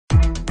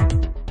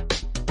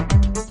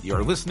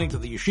You're listening to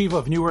the Yeshiva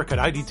of Newark at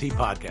IDT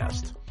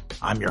podcast.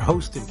 I'm your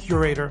host and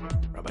curator,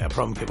 Rabbi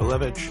Abram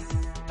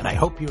Kibalevich, and I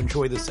hope you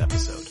enjoy this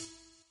episode.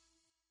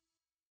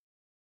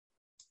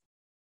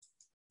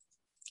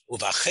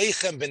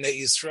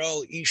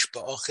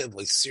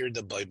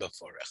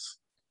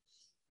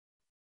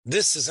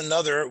 This is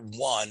another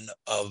one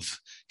of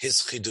his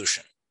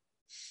chidushim.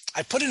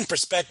 I put it in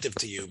perspective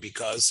to you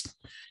because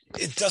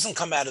it doesn't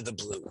come out of the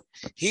blue.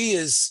 He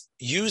is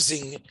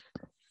using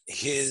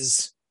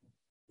his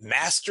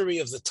mastery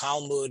of the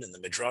Talmud and the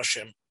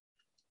Midrashim,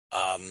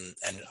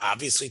 and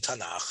obviously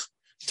Tanakh,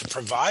 to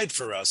provide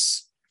for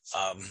us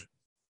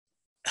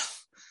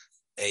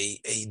a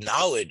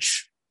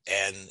knowledge,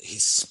 and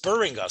he's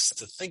spurring us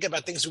to think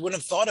about things we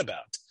wouldn't have thought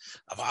about,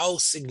 of how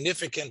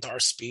significant our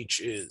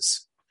speech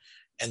is.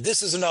 And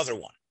this is another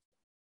one.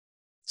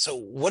 So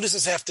what does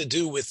this have to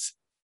do with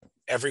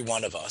every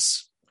one of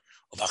us?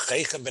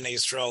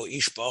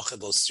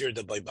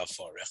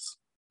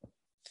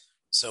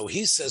 So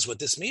he says what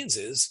this means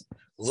is,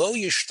 Lo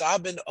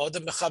yishtabin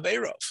odem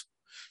mechaberov.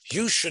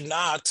 You should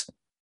not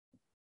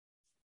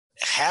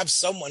have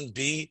someone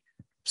be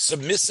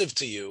submissive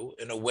to you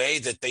in a way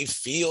that they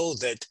feel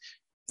that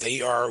they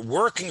are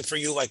working for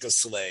you like a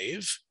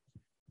slave,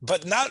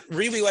 but not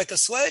really like a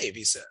slave,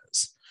 he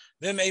says.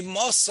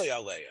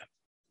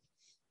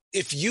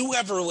 If you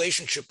have a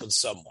relationship with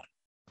someone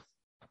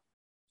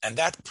and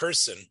that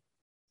person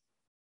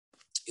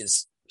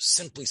is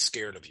simply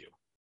scared of you,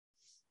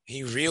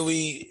 he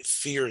really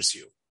fears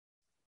you,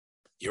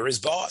 you're his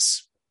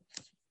boss,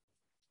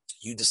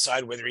 you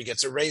decide whether he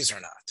gets a raise or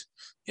not.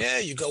 Yeah,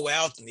 you go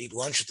out and eat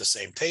lunch at the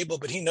same table,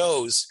 but he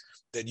knows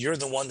that you're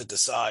the one that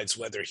decides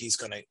whether his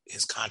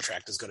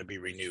contract is going to be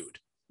renewed.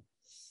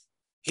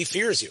 He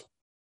fears you.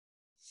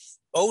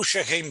 O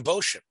shehem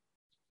boshim.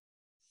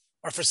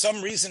 Or for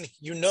some reason,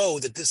 you know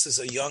that this is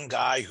a young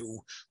guy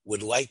who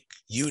would like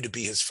you to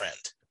be his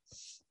friend.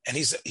 And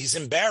he's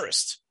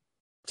embarrassed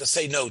to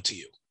say no to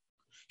you.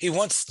 He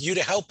wants you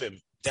to help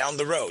him down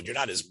the road. You're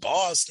not his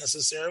boss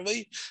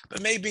necessarily, but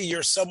maybe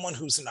you're someone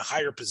who's in a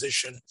higher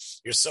position.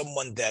 You're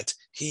someone that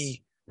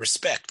he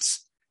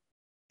respects.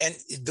 And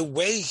the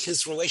way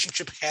his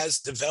relationship has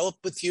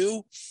developed with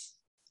you,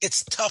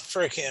 it's tough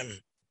for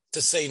him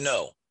to say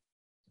no.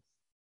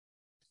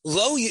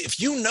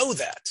 If you know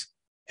that,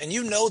 and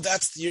you know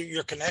that's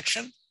your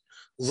connection,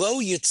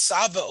 lo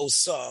yitzava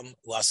osam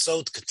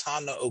lasot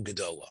katana o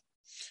gedola.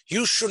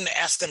 You shouldn't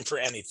ask them for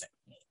anything.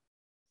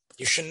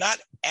 You should not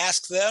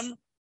ask them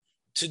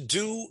to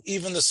do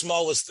even the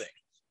smallest thing.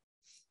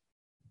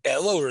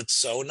 Elo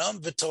ritzonam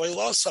v'toy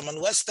losam,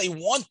 unless they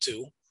want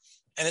to,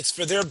 and it's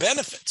for their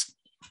benefit.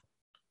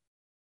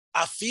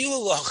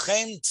 Afilu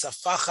lachem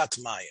tzafachat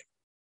mayim.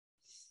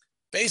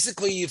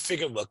 Basically, you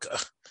figure, look,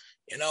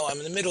 I'm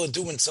in the middle of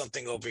doing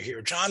something over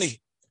here.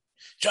 Johnny,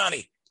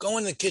 go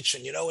in the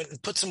kitchen,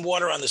 and put some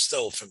water on the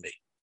stove for me.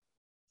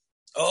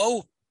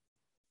 Oh,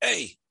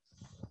 hey,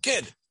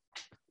 kid,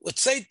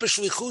 let's say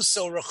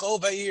b'shlichuso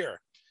rachov ha'ir.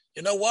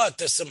 You know what?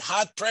 There's some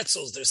hot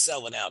pretzels they're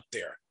selling out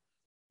there.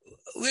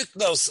 Here,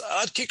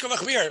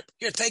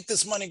 take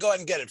this money, go ahead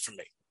and get it for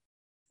me.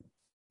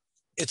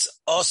 It's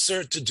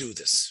usher to do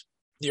this.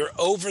 You're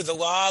over the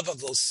law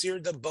of l'sir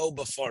bo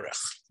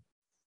b'forech.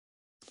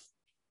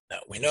 Now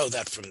we know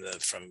that from the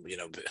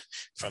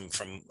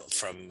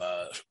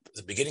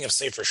beginning of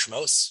Sefer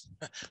Shmos,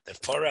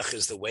 that Porach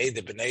is the way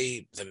the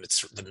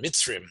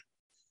Mitzrim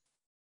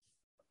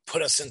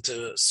put us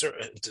into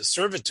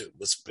servitude,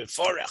 was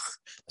Beforach,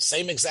 the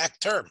same exact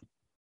term.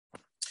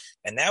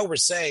 And now we're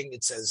saying,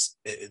 it says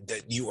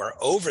that you are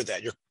over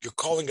that. You're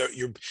called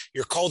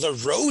a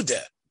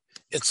roda.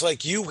 It's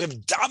like you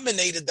have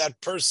dominated that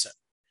person.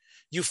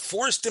 You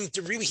forced him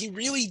to he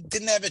really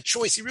didn't have a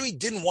choice. He really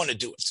didn't want to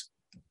do it.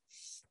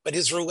 But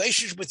his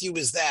relationship with you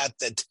is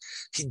that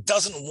he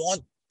doesn't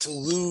want to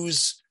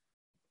lose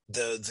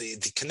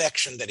the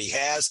connection that he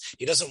has.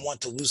 He doesn't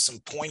want to lose some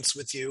points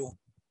with you.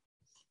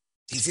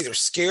 He's either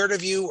scared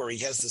of you or he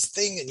has this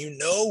thing, and you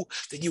know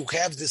that you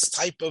have this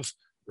type of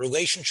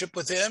relationship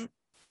with him.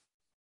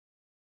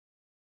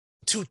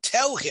 To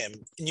tell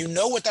him, and you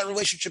know what that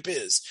relationship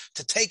is,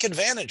 to take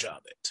advantage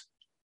of it.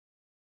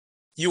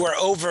 You are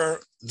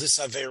over this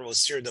Aveirah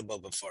Sir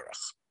Dabo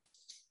B'Forach.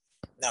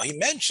 Now he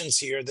mentions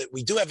here that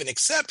we do have an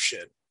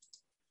exception.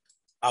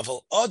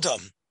 Aval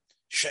Adam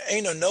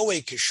she'eno noe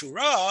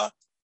kishura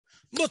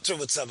mutter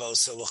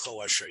v'tzavos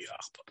l'cho asher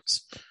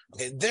yachbos.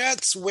 Okay,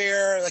 that's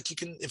where, like, you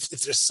can, if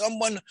there's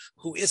someone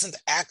who isn't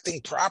acting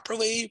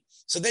properly,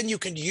 so then you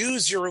can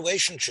use your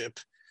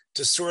relationship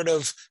to sort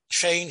of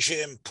change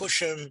him,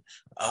 push him,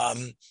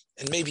 and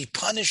maybe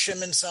punish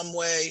him in some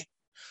way.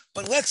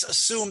 But let's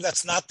assume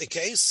that's not the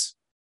case.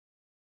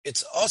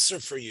 It's usher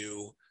for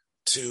you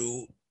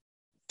to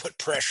put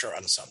pressure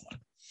on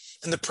someone.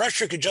 And the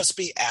pressure could just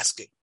be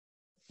asking.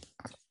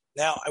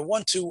 Now, I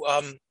want to,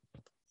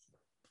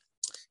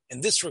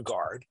 in this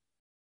regard,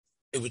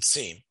 it would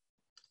seem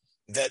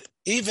that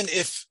even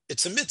if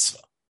it's a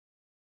mitzvah,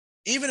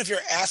 even if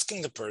you're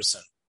asking the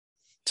person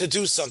to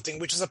do something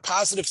which is a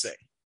positive thing,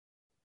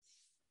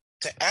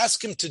 to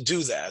ask him to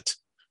do that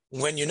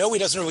when you know he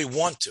doesn't really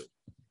want to,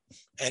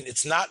 and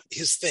it's not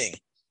his thing,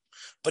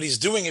 but he's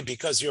doing it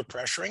because you're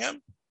pressuring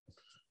him,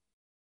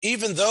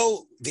 even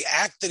though the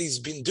act that he's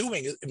been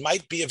doing, it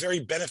might be a very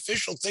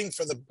beneficial thing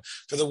for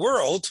the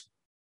world,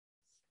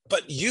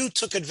 but you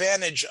took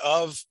advantage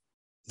of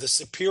the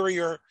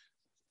superior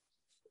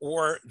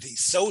or the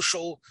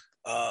social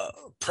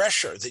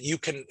pressure that you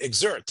can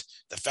exert,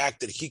 the fact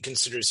that he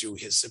considers you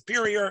his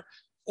superior,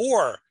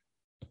 or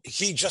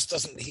he just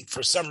doesn't,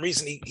 for some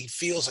reason, he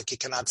feels like he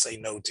cannot say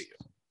no to you.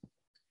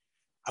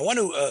 I want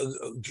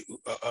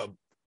to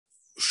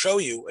show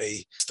you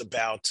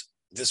about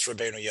this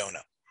Rabbeinu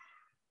Yonah.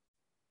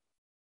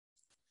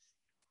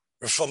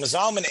 Rav Shlomo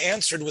Zalman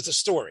answered with a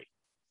story.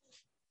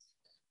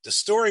 The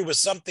story was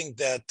something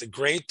that the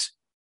great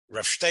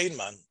Rav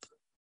Steinman,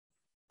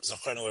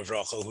 Zachranu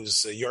Evrocha,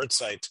 whose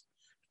yahrzeit,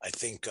 I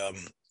think,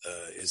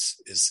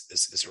 is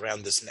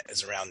around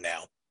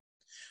now,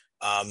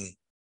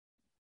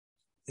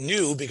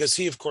 knew, because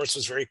he, of course,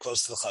 was very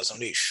close to the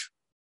Chazon Ish.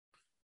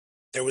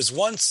 There was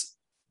once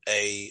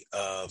in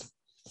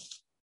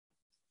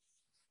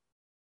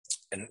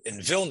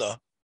Vilna,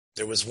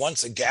 there was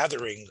once a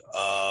gathering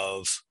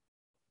of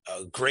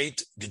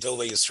great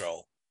Gedolei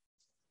Yisrael,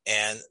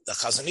 and the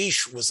Chazon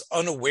Ish was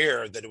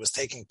unaware that it was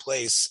taking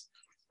place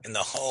in the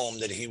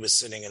home that he was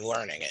sitting and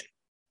learning in.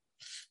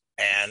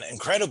 And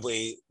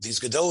incredibly,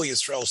 these Gedolei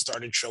Yisrael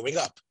started showing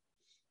up,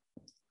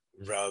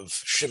 Rav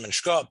Shimon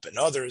Shkop and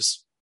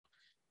others,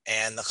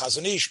 and the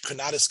Chazon Ish could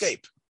not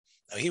escape.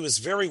 Now, he was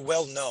very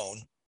well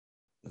known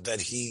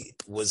that he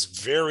was a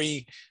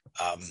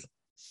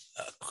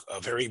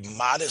very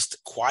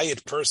modest,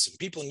 quiet person.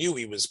 People knew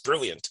he was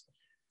brilliant,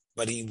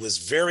 but he was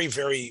very,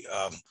 very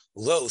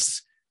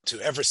loath to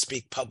ever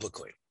speak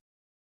publicly.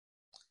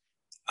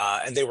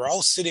 And they were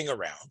all sitting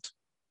around,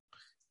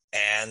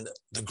 and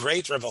the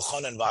great Rav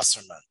Elchanan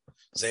Wasserman,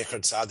 Zecher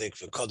Tzadik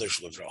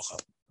V'Kodesh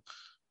Livrocha,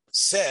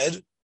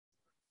 said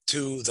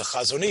to the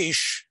Chazon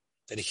Ish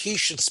that he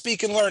should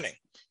speak in learning.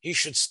 He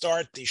should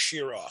start the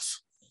shir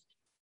off.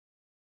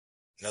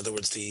 In other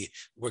words,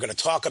 we're going to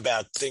talk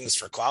about things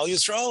for Klal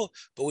Yisrael,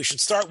 but we should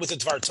start with the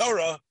Dvar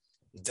Torah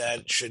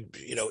that should,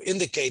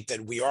 indicate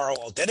that we are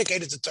all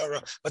dedicated to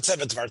Torah. Let's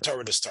have a Dvar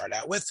Torah to start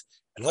out with,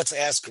 and let's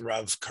ask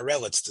Rav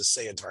Karelitz to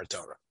say a Dvar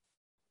Torah.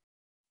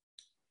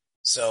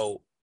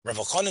 So Rav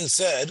Elchanan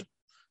said,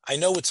 I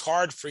know it's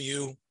hard for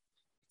you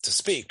to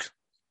speak,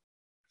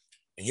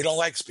 and you don't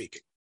like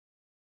speaking.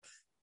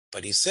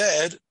 But he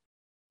said,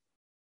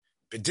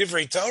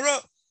 B'divrei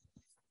Torah,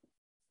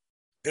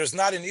 there's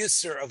not an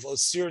Isser of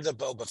Osir da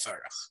Bo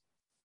B'ferach.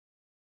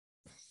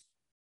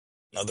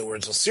 In other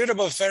words, Osir da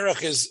Bo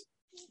B'ferach is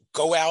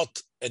go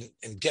out and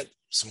get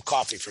some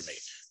coffee for me.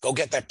 Go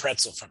get that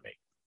pretzel for me.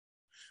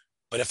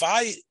 But if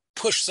I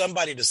push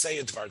somebody to say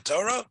a Dvar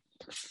Torah,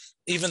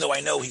 even though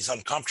I know he's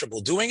uncomfortable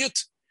doing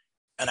it,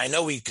 and I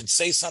know he could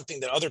say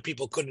something that other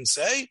people couldn't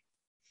say,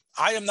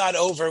 I am not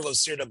over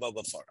Osir da Bo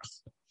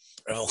B'ferach,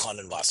 Rav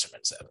Elchanan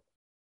Wasserman said.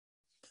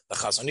 The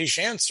Chazon Ish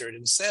answered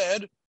and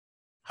said,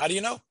 how do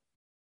you know?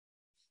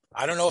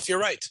 I don't know if you're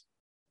right.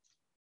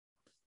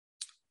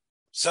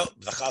 So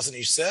the Chazon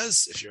Ish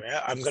says,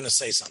 I'm going to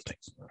say something.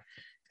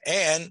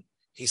 And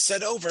he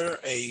said over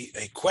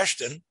a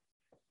question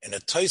in a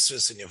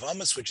Tosfos in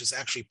Yevamos, which is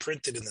actually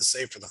printed in the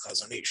Sefer the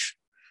Chazon Ish.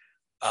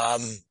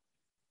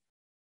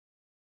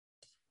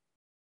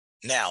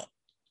 Now,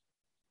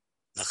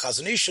 the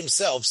Chazon Ish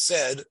himself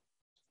said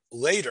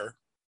later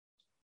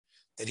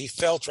that he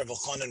felt Rav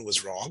Elchanan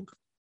was wrong,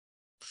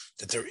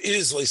 that there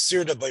is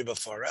Leisir da Bo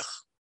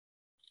B'Farach,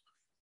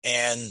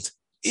 and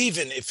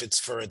even if it's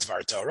for a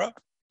Dvar Torah,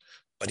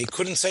 but he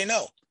couldn't say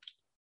no.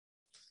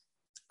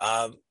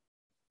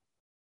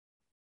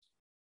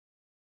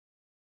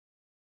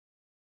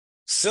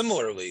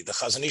 Similarly, the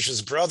Chazon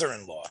Ish's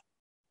brother-in-law,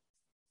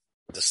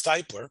 the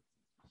Stipler,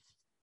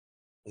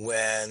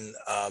 when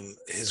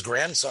his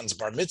grandson's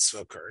bar mitzvah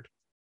occurred,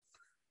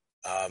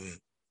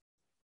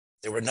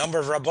 there were a number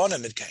of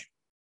Rabbanim that came.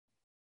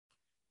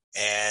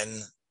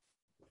 And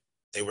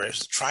they were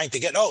trying to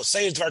get,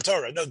 say a Dvar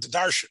Torah, no,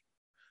 Darshan.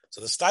 So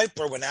the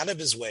Stipler went out of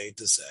his way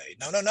to say,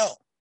 no.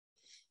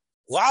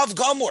 Lav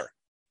Gomor.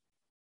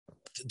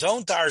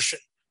 Don't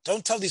Darshan.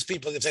 Don't tell these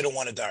people if they don't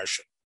want to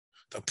Darshan.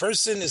 If a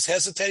person is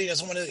hesitating,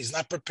 he's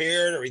not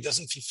prepared, or he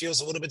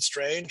feels a little bit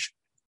strange.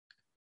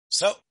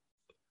 So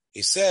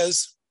he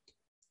says,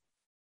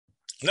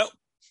 no.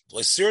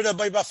 You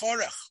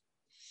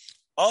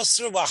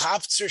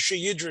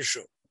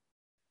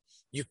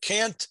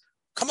can't,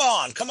 come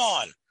on,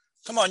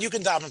 you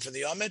can daven for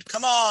the Amid.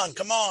 Come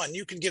on,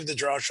 you can give the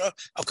drasha.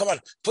 Oh, come on,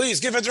 please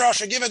give a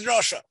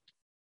drasha.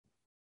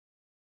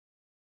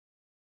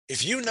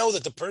 If you know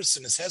that the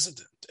person is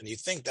hesitant and you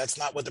think that's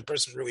not what the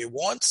person really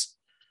wants,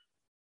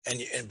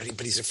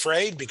 but he's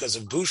afraid because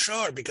of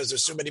busha or because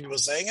there's so many people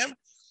saying him,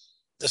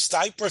 the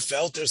Stipler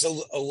felt there's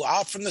a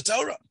law from the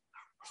Torah.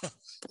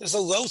 There's a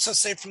law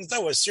say from the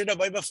Torah, Sir da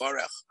Bo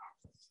B'Farach.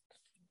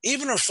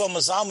 Even Rav Shlomo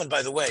Zalman,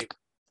 by the way,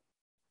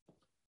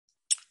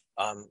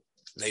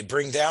 they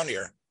bring down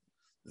here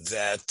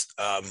that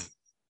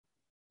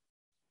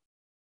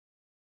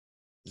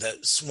that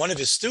one of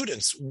his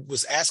students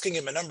was asking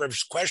him a number of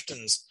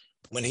questions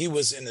when he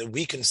was in a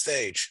weakened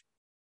stage.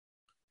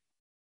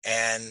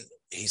 And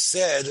he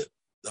said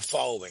the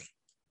following.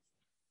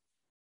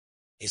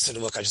 He said,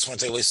 look, I just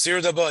want to say,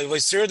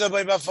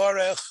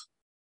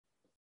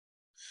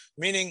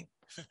 meaning,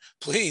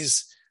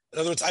 please, in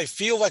other words, I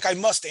feel like I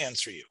must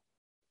answer you.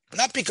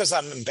 Not because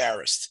I'm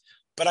embarrassed,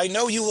 but I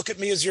know you look at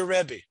me as your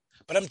Rebbe.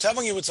 But I'm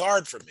telling you, it's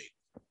hard for me.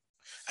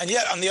 And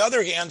yet, on the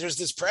other hand, there's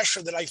this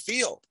pressure that I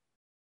feel.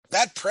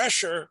 That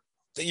pressure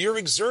that you're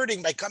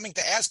exerting by coming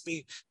to ask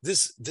me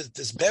this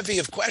bevy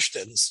of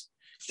questions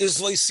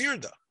is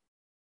leisirda.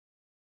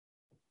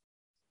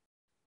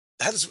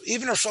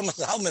 Even Rosh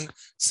Zalman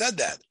said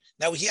that.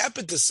 Now, he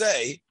happened to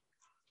say,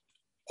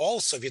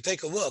 also, if you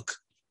take a look,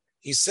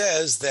 he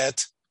says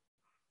that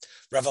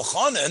Rav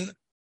Elchanan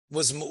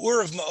was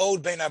Me'ur of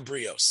Ma'od Ben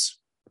Abrios.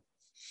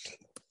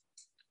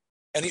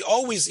 And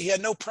he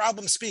had no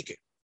problem speaking.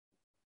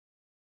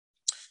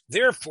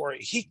 Therefore,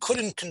 he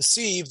couldn't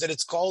conceive that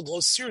it's called Lo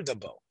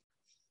Sirdabo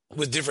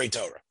with Divrei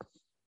Torah.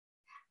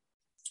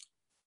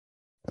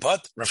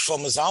 But Rav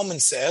Shlomo Zalman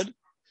said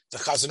the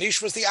Chazon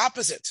Ish was the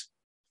opposite.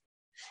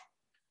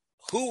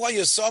 Hu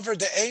hayasover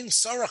de'ein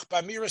sarach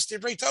b'amiras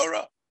Divrei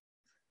Torah.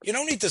 You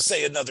don't need to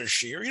say another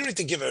shir. You don't need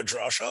to give a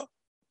drasha.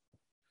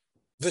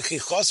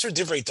 V'chichaser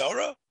Divrei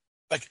Torah.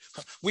 Like,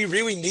 we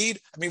really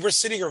need, we're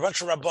sitting here, a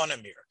bunch of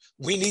Rabbanim here.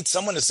 We need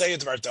someone to say a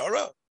Dvar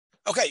Torah?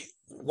 Okay,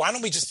 why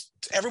don't we just,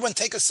 everyone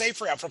take a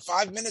sefer out for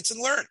 5 minutes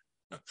and learn?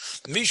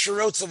 Misha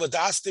wrote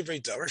Vadas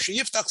Divrei Torah,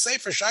 Sheyiftach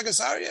Sefer, Shagas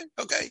Aryeh.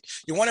 Okay,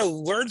 you want to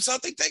learn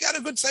something? Take out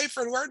a good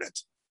sefer and learn it.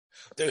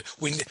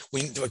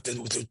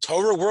 The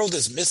Torah world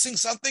is missing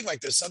something,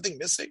 like there's something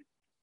missing.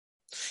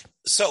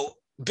 So,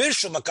 if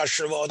someone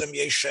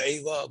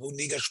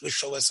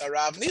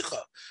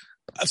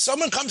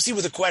comes to you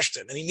with a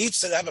question and he needs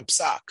to have a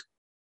psak,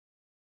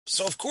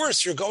 so of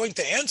course you're going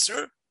to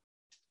answer.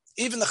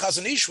 Even the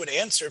Chazon Ish would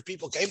answer if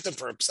people came to him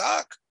for a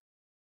psak.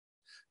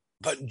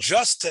 But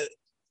just to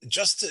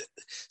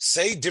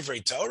say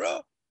Divrei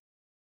Torah,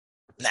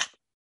 nah.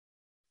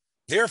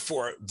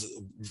 Therefore,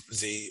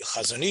 the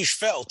Chazon Ish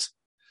felt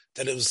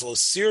that it was Lo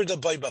Sirda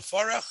Bay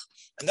Bafarach,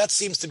 and that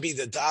seems to be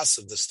the das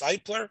of the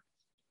Stipler,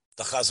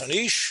 the Chazon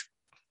Ish,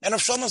 and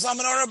of Shlomo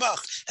Zalman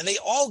Auerbach. And they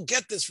all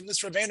get this from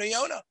this Rabbeinu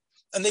Yonah.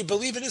 And they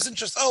believe it isn't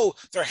just,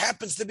 there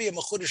happens to be a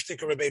Mechudesh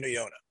Tika Rabbeinu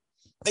Yonah.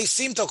 They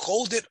seem to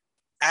hold it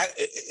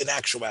in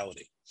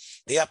actuality.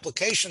 The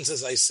applications,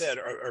 as I said,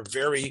 are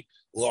very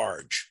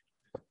large.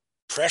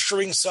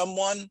 Pressuring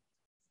someone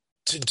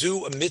to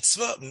do a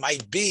mitzvah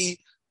might be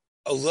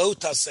a lo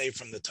taseh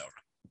from the Torah.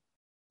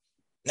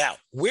 Now,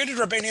 where did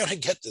Rabbeinu Yonah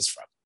get this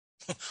from?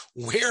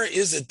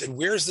 Where's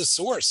the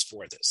source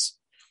for this?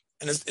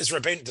 And does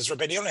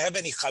Rabbeinu Yonah have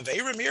any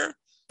chaveirim here?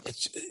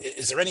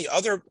 Is there any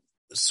other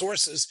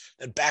sources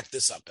that back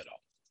this up at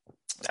all?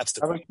 That's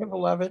the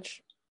question.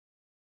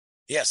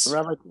 Yes.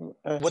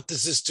 What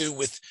does this do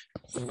with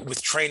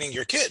training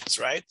your kids,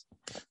 right?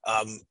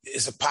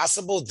 Is it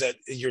possible that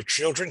your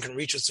children can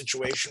reach a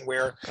situation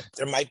where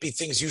there might be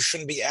things you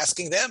shouldn't be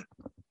asking them?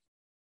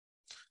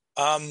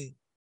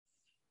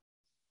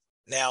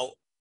 Now,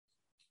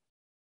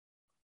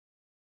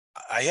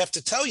 I have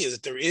to tell you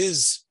that there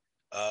is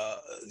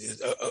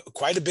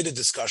quite a bit of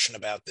discussion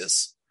about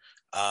this,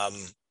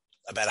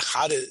 about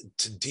how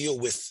to deal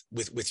with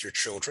your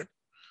children,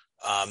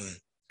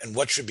 and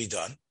what should be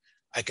done.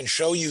 I can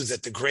show you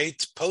that the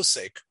great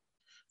posek,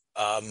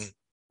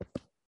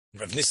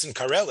 Rav Nissen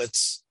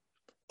Karelitz,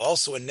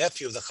 also a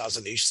nephew of the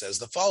Chazon Ish, says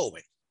the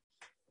following.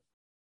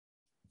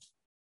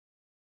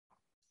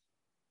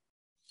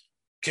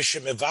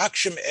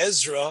 Kishemevakshim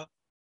Ezra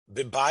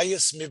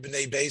bibayis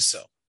mibnei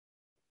beso.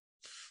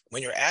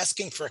 When you're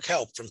asking for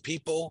help from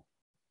people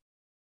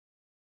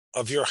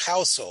of your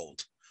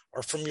household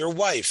or from your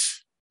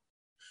wife,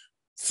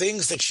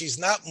 things that she's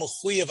not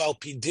mechuyev al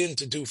pidin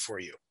to do for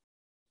you.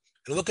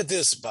 And look at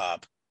this,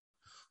 Bob.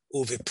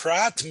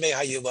 Uviprat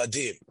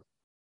mehayiladim,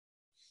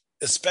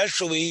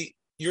 especially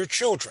your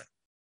children.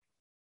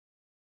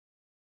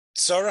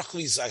 Tzarach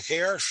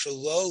lizaher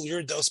shelo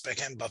lirdos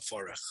behem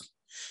baforach.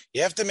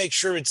 You have to make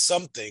sure it's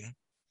something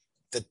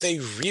that they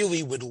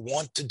really would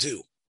want to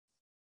do.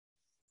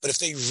 But if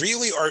they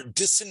really are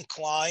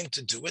disinclined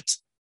to do it,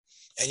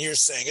 and you're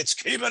saying, it's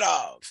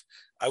kibbutz,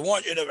 I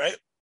want you to, right?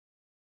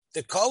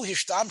 The kol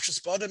hishtam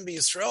shespadam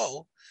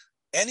b'Yisrael,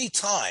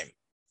 anytime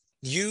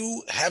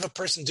you have a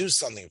person do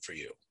something for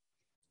you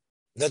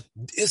that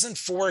isn't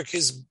for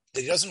that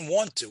he doesn't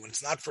want to, and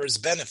it's not for his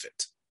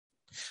benefit.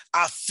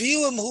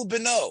 Afilim hu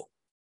beno.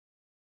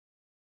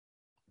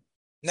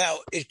 Now,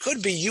 it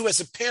could be you as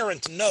a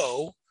parent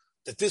know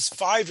that this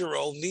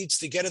 5-year-old needs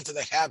to get into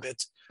the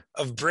habit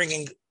of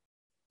bringing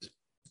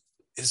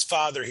his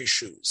father his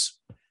shoes,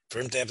 for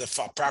him to have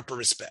the proper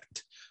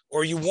respect.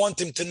 Or you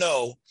want him to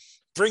know,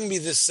 bring me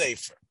this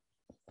sefer,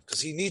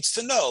 because he needs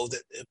to know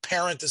that a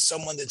parent is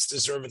someone that's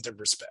deserving of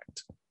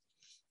respect.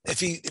 If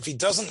he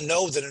doesn't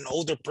know that an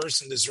older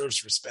person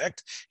deserves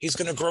respect, he's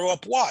going to grow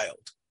up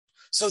wild.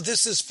 So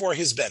this is for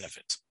his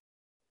benefit.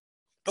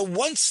 But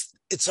once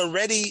it's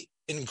already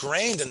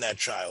ingrained in that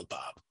child,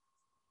 Bob,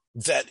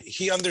 that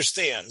he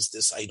understands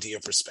this idea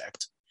of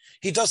respect,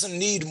 he doesn't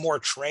need more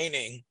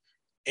training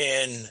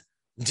in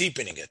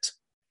deepening it.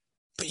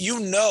 But you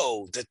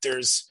know that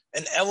there's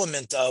an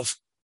element of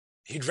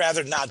he'd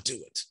rather not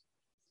do it.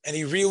 And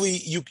he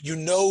really, you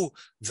know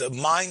the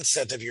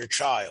mindset of your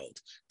child,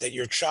 that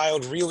your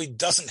child really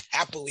doesn't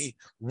happily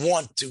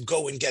want to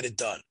go and get it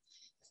done.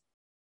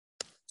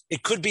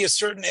 It could be a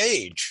certain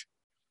age.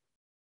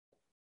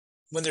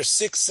 When they're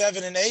 6,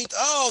 7, and 8,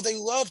 they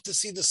love to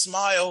see the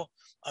smile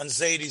on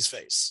Zadie's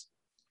face,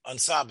 on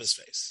Saba's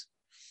face.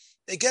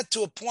 They get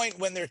to a point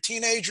when they're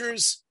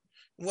teenagers,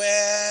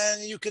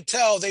 when you could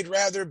tell they'd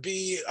rather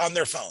be on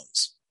their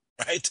phones,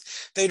 right?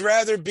 They'd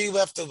rather be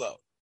left alone.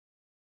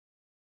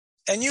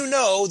 And you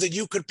know that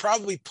you could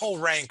probably pull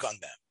rank on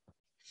them,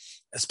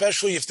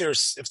 especially if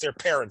their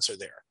parents are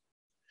there.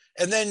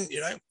 And then,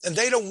 and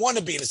they don't want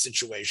to be in a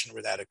situation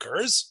where that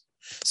occurs.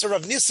 So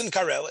Rav Nissen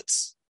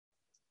Karelitz,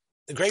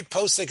 the great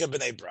posek of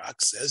Bnei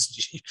Brak,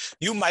 says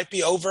you might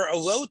be over a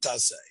lo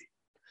taseh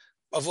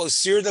of lo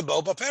sir de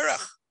bo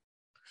b'perach.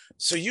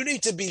 So you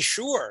need to be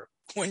sure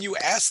when you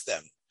ask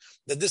them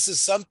that this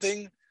is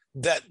something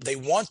that they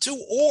want to,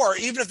 or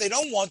even if they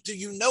don't want to,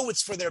 you know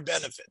it's for their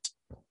benefit.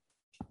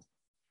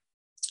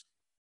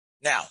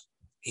 Now,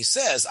 he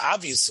says,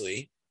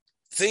 obviously,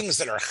 things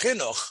that are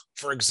chinuch,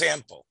 for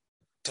example,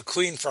 to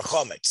clean for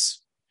chometz,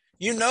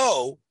 you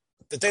know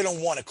that they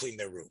don't want to clean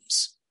their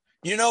rooms.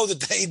 You know that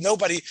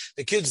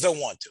the kids don't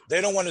want to. They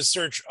don't want to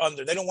search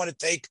under. They don't want to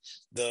take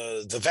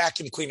the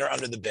vacuum cleaner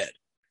under the bed.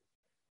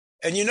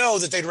 And you know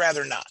that they'd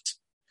rather not.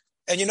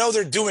 And you know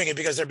they're doing it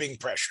because they're being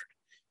pressured.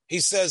 He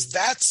says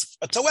that's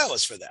a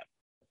toelis for them,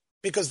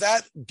 because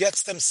that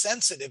gets them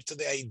sensitive to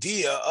the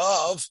idea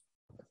of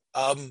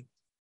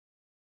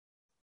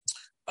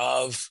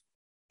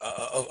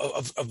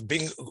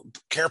being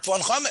careful on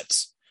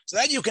chametz. So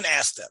that you can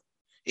ask them,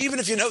 even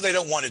if you know they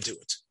don't want to do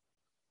it,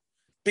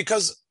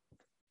 because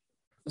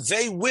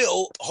they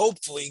will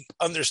hopefully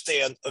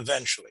understand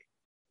eventually.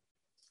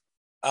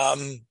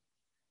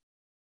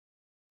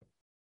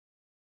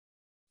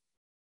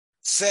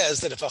 Says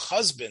that if a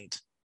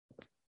husband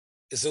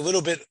is a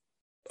little bit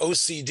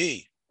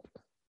OCD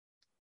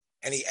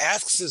and he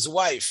asks his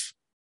wife,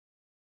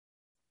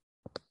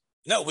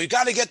 no, we've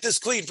got to get this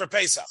clean for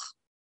Pesach.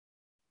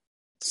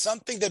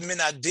 Something that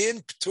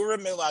minadin p'tura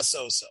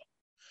milasoso.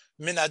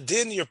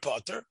 Minadin your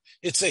potter.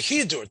 It's a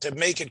hidur to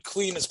make it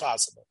clean as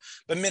possible.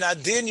 But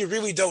minadin, you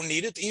really don't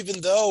need it,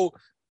 even though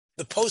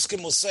the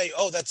poskim will say,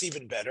 that's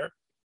even better.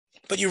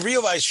 But you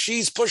realize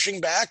she's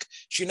pushing back.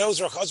 She knows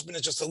her husband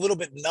is just a little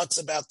bit nuts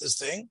about this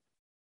thing.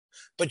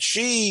 But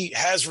she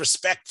has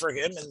respect for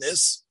him in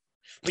this.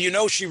 But you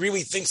know she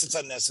really thinks it's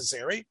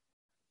unnecessary.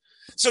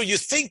 So you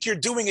think you're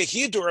doing a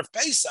hidur of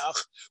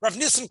Pesach. Rav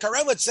Nissen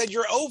Karelitz said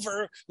you're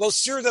over lo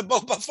sir de bo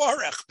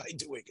b'farech by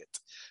doing it.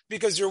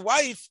 Because your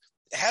wife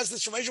has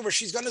this situation where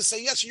she's going to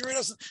say, yes, you're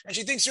innocent, and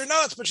she thinks you're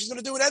nuts, but she's going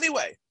to do it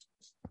anyway.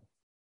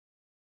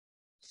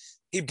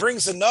 He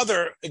brings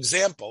another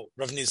example,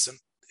 Rav Nissen.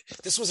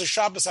 This was a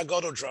Shabbos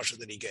Agodo drasha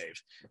that he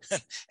gave,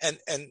 and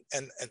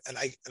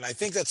I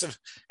think that's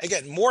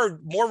again more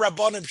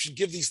Rabbanim should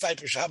give these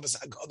type of Shabbos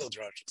Agodo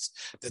drashas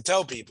to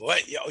tell people.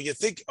 Hey, you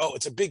think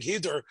it's a big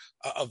hidur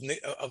of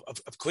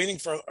cleaning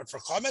for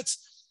chametz.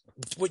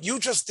 What you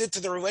just did to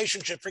the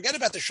relationship, forget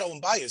about the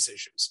shalom bayis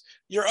issues.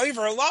 You're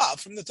over a law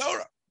from the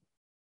Torah.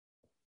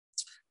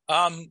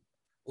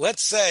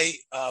 Let's say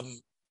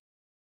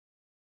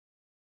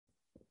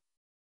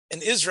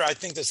in Israel, I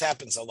think this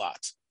happens a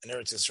lot in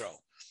Eretz Yisrael.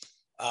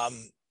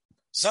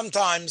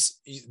 Sometimes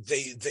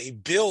they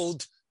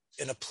build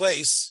in a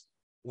place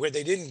where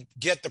they didn't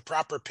get the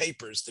proper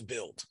papers to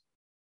build.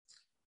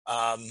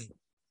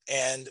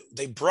 And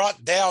they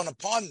brought down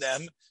upon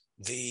them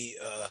the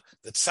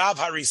tzav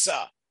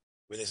harisa,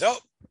 where they say,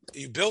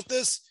 you built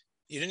this,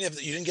 you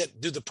didn't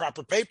do the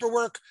proper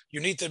paperwork, you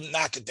need to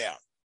knock it down.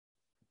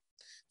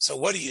 So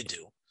what do?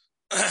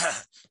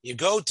 You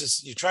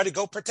try to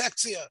go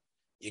protectia.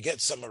 You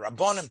get some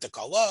Rabbonim to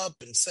call up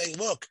and say,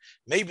 look,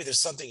 maybe there's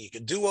something you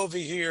could do over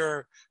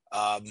here.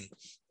 We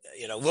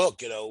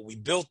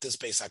built this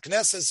Beis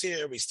HaKnesses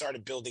here. We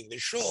started building the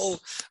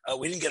shul.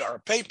 We didn't get our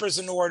papers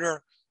in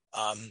order.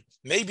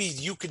 Maybe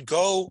you could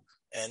go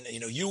and,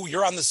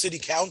 you're on the city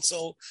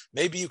council.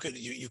 Maybe you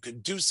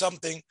could do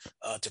something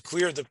to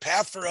clear the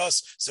path for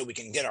us so we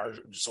can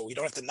so we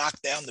don't have to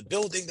knock down the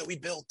building that we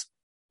built.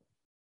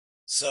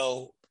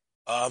 So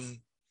Rav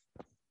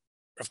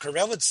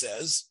Karelitz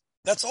says,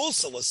 that's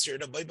also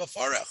l'sirda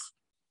b'farach.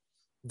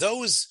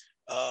 Those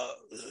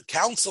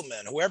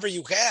councilmen, whoever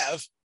you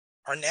have,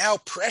 are now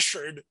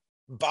pressured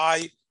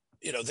by,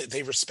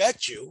 they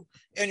respect you,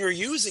 and you're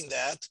using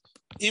that,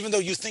 even though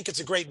you think it's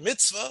a great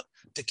mitzvah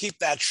to keep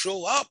that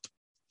shul up,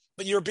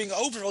 but you're being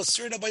over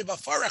l'sirda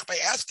b'farach by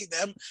asking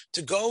them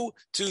to go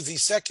to the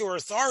secular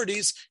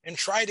authorities and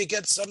try to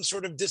get some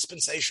sort of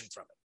dispensation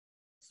from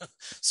it.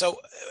 So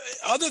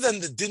other than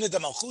the Dinah de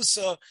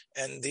Malchusa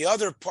and the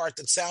other part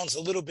that sounds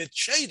a little bit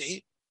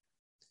shady,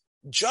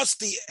 just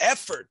the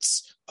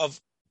efforts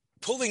of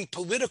pulling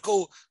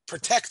political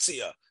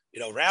protectia,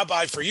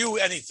 rabbi, for you,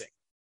 anything.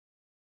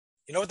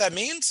 You know what that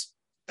means?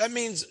 That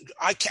means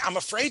I'm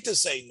afraid to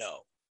say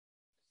no.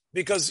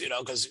 Because you're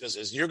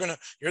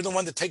the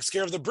one that takes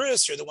care of the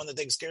bris, you're the one that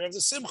takes care of the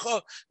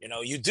simcha.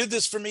 You did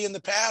this for me in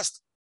the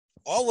past.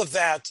 All of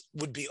that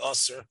would be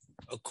usher.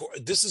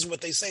 This is what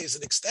they say is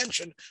an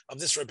extension of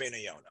this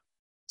Rabbeinu Yonah.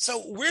 So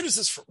where does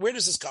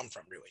this come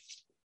from, really?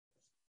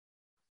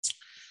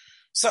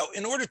 So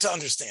in order to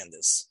understand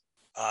this,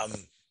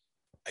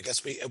 I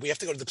guess we have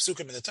to go to the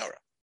Psukim in the Torah.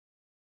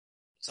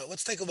 So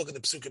let's take a look at the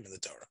Psukim in the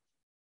Torah,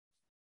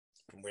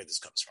 from where this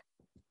comes from.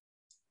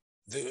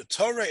 The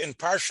Torah in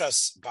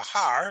Parshas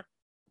Bahar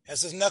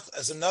has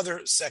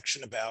another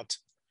section about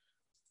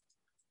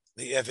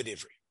the Eved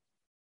Ivri.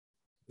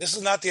 This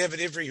is not the Eved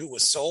Ivri who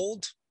was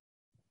sold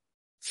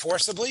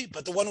forcibly,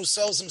 but the one who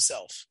sells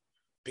himself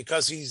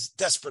because he's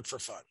desperate for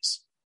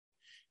funds.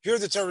 Here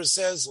the Torah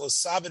says, Lo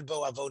sabed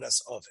bo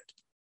avodas ovid.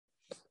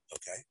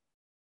 Okay?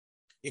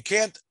 You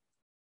can't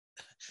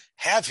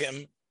have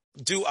him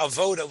do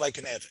avoda like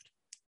an Eved.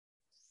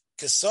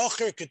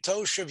 Kesocher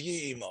ketoshav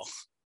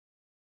yi'imoch.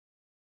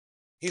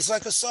 He's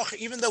like a socher,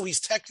 even though he's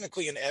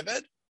technically an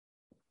Eved,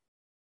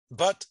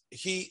 but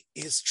he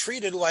is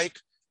treated like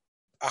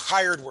a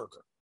hired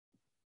worker.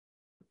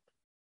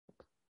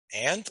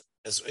 And,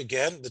 as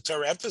again, the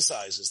Torah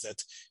emphasizes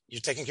that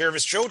you're taking care of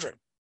his children.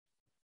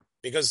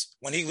 Because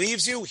when he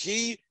leaves you,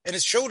 he and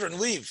his children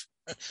leave.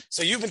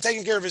 So you've been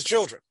taking care of his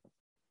children.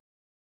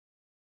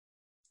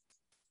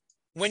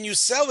 When you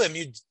sell him,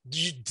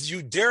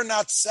 you dare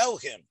not sell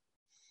him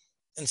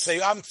and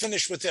say, I'm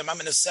finished with him, I'm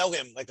going to sell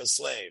him like a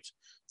slave.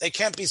 They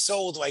can't be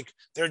sold like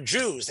they're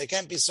Jews. They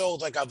can't be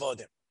sold like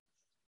avodim.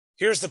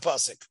 Here's the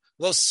pasuk: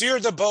 Lo sir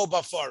de bo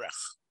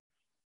bafarech,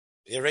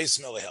 yereis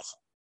melehecha.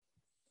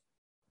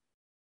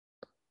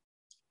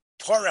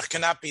 Porach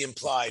cannot be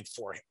implied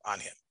on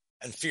him,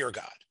 and fear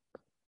God.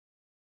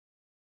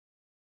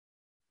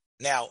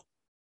 Now,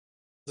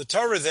 the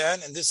Torah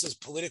then, and this is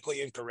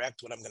politically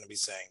incorrect, what I'm going to be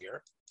saying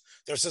here,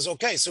 there says,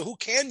 okay, so who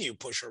can you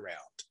push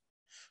around?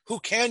 Who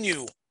can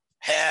you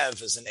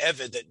have as an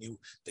Eved that you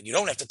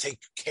don't have to take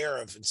care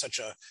of in such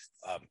a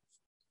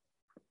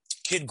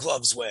kid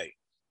gloves way?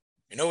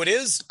 You know what it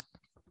is?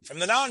 From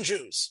the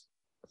non-Jews,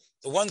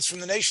 the ones from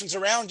the nations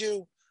around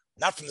you,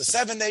 not from the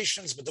 7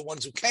 nations, but the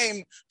ones who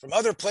came from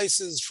other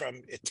places,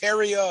 from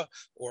Iteria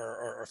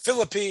or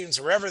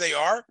Philippines, wherever they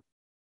are.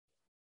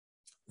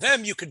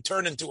 Them you can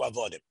turn into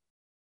avodim.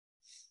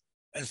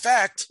 In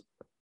fact,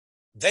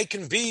 they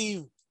can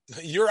be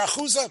your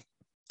achuzah.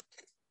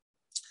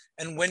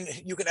 And when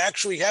you can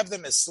actually have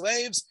them as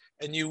slaves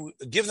and you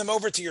give them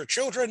over to your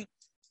children,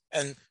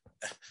 and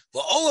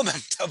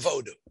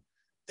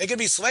they can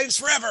be slaves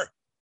forever.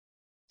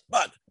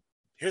 But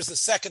here's the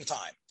second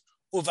time.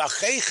 Now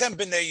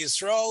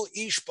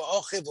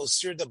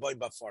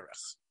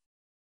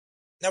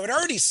it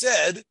already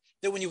said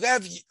that when you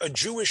have a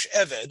Jewish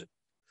Eved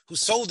who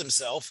sold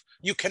himself,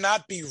 you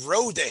cannot be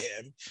rode to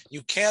him.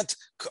 You can't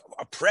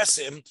oppress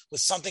him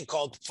with something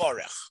called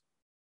forech.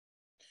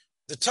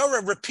 The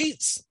Torah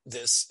repeats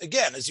this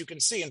again, as you can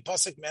see in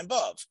Pasuk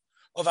Membav.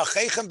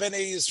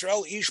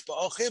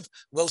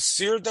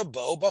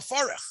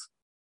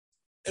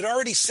 It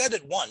already said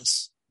it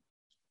once,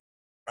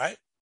 right?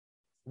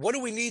 What do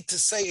we need to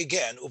say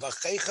again?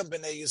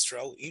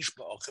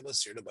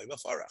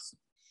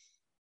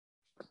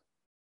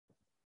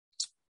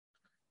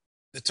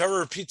 The Torah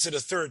repeats it a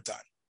third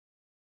time.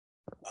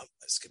 I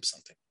skipped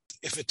something.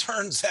 If it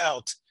turns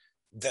out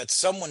that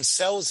someone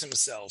sells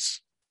himself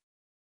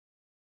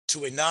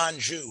to a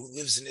non-Jew who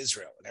lives in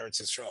Israel, in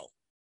Eretz Yisrael,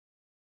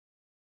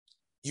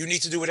 you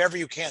need to do whatever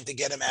you can to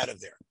get him out of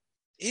there.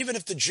 Even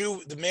if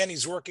the man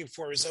he's working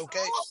for is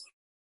okay.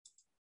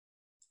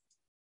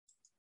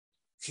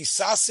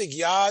 Hisasig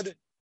yad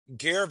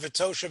ger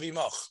v'toshav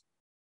imoch.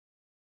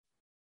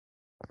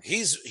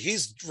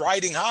 He's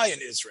riding high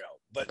in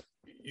Israel, but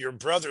your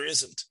brother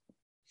isn't.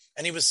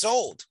 And he was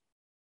sold.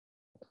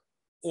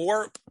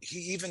 Or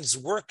he even's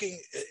working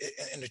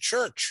in a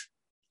church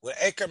with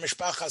Eker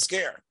Mishpachas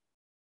Ger.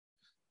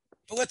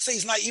 But let's say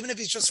he's not, even if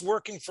he's just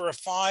working for a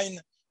fine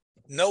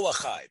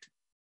Noachide,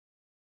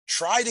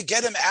 try to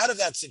get him out of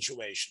that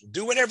situation.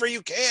 Do whatever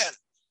you can.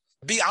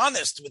 Be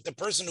honest with the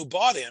person who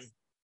bought him.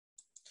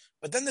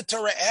 But then the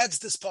Torah adds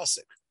this pasuk.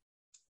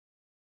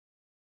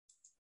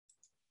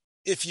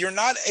 If you're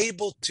not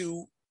able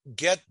to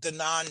get the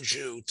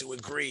non-Jew to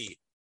agree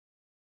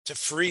to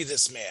free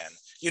this man,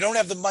 you don't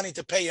have the money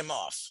to pay him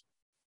off,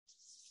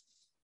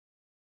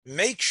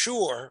 make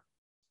sure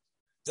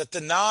that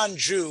the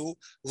non-Jew,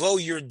 lo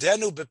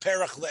yurdenu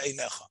beperach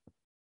le'einecha,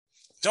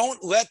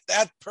 don't let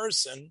that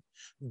person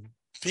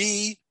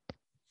be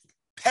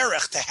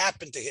perach to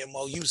happen to him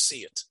while you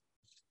see it.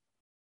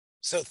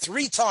 So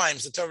 3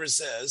 times the Torah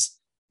says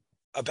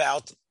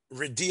about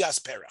ridias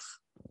perach.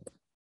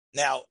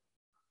 Now,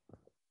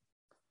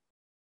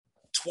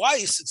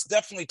 twice, it's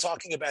definitely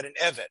talking about an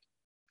Eved.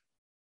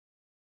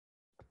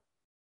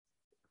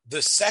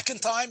 The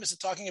second time, is it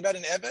talking about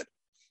an Eved?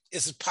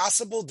 Is it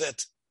possible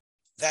that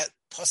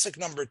pasuk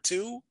number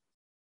 2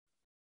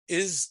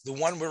 is the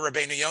one where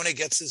Rabbeinu Yonah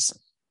gets his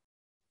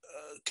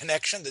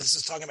connection? This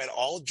is talking about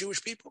all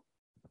Jewish people.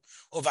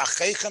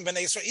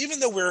 Even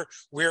though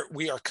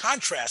we are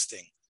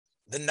contrasting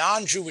the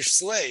non-Jewish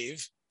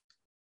slave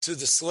to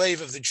the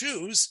slave of the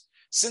Jews,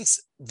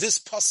 since this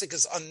pasuk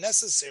is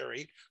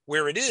unnecessary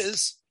where it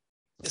is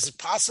it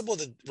possible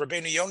that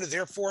Rabbeinu Yonah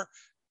therefore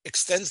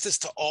extends this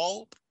to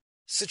all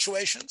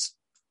situations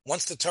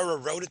once the Torah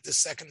wrote it the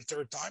second,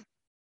 third time?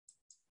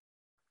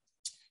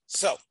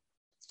 So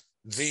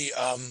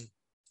let's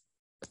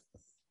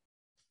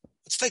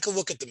take a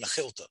look at the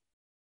Mechilta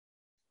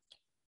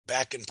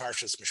back in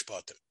Parshas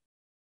Mishpatim.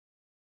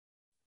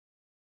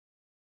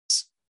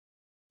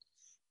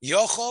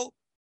 Yochol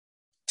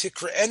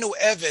tikra'enu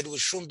Eved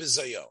l'shum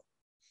bizayo.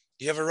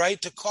 You have a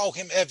right to call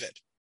him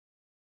Eved.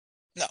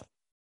 No,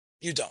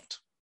 you don't.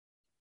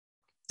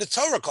 The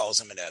Torah calls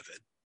him an Eved.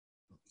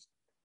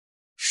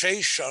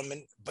 Shei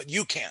shaman, but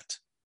you can't.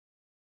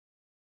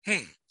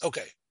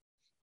 Okay.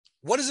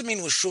 What does it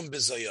mean l'shum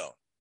bizayo?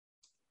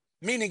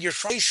 Meaning you're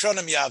Shei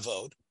shanim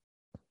yavod.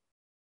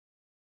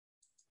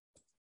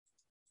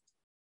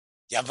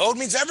 Yavod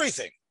means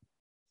everything.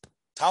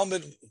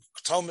 Talmud,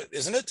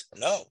 isn't it?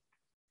 No.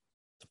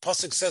 The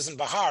pasuk says in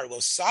Bahar, "Lo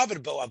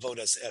savid bo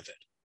avodas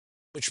eved,"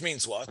 which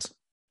means what?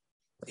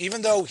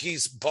 Even though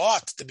he's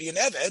bought to be an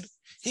eved,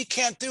 he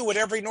can't do what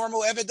every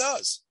normal eved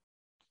does,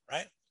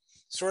 right?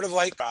 Sort of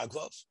like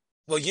Raglov.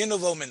 Well,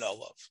 yinolo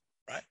minolov,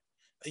 right?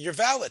 You're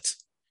valid.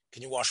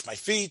 Can you wash my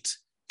feet?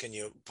 Can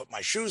you put my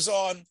shoes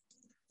on?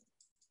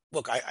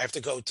 Look, I have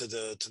to go to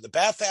the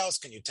bathhouse.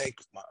 Can you take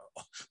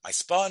my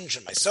sponge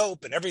and my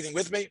soap and everything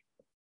with me?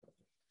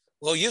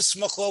 Let's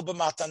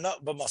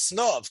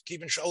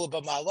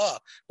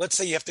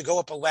say you have to go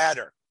up a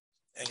ladder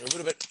and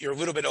you're a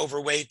little bit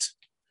overweight.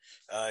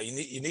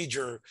 You need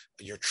your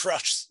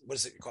truss. What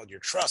is it called? Your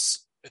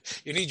truss.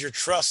 You need your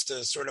truss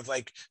to sort of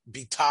like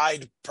be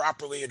tied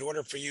properly in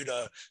order for you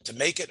to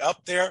make it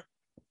up there.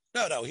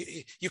 No,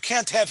 you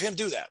can't have him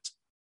do that.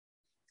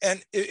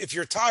 And if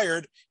you're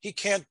tired, he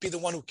can't be the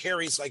one who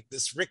carries like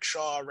this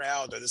rickshaw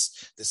around or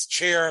this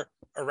chair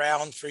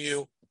around for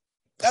you.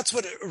 That's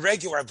what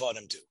regular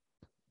avodim do.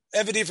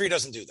 Eved Ivri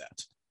doesn't do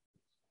that.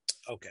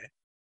 Okay.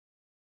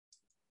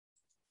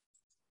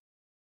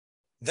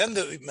 Then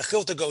the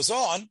Mechilta goes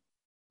on.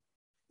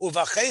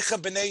 Uvachecha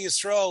b'nei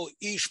Yisrael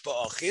ish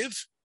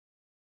ba'achiv,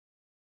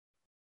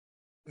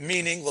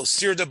 meaning lo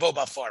sirda bo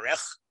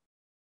b'farech,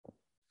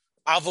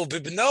 avol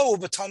b'bno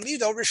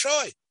b'talmido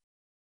rishoy.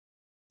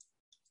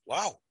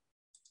 Wow.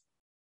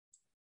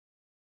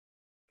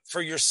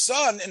 For your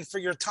son and for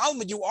your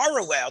Talmud, you are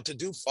allowed to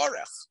do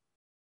farech,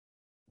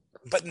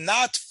 but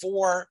not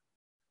for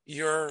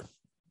your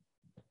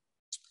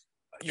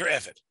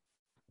Eved.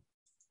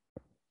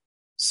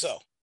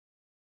 So,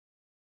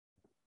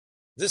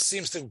 this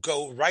seems to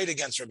go right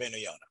against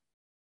Rabbeinu Yonah.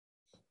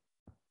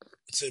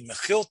 It's a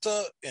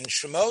Mechilta in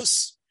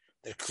Shemos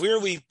that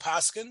clearly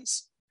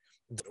paskins.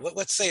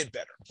 Let's say it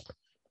better.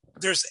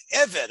 There's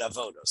Eved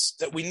avodos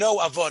that we know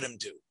avodim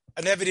do.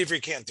 An Eved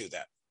Ivri can't do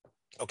that.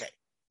 Okay.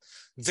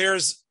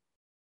 There's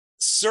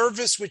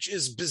service which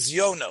is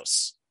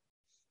bizyonos,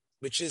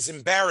 which is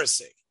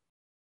embarrassing,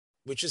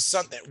 which is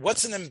something.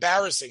 What's an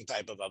embarrassing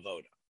type of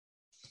avoda?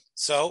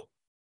 So,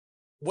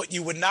 what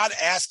you would not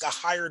ask a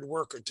hired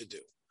worker to do.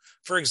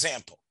 For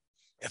example,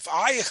 if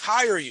I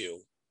hire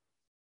you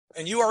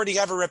and you already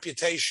have a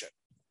reputation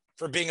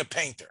for being a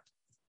painter,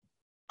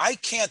 I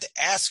can't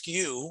ask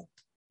you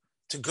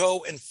to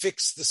go and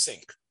fix the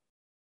sink.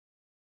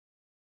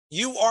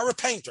 You are a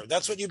painter.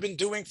 That's what you've been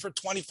doing for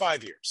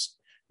 25 years.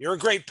 You're a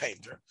great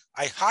painter.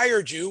 I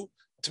hired you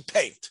to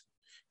paint.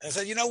 And I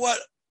said, you know what?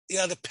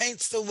 The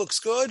paint still looks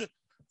good,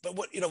 but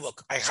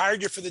look, I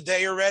hired you for the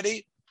day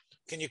already.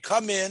 Can you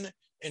come in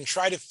and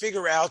try to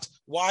figure out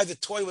why the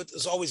toilet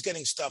is always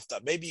getting stuffed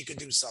up? Maybe you could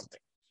do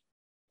something.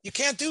 You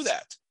can't do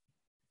that.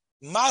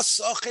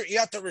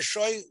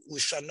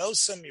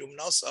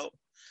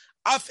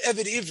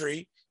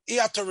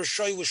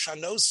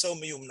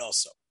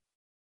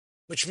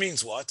 Which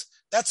means what?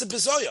 That's a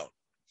bizoyon.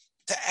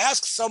 To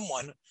ask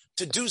someone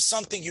to do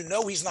something you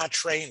know he's not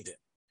trained in,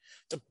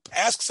 to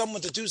ask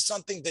someone to do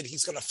something that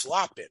he's going to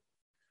flop in,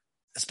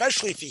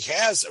 especially if he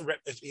has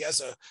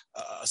a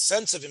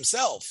sense of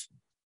himself.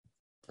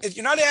 If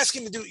you're not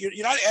asking him to do,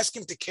 you're not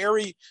asking him to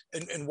carry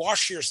and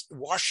wash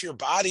your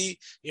body.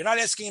 You're not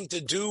asking him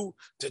to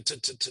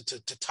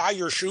tie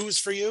your shoes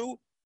for you.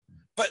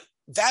 But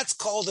that's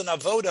called an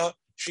avoda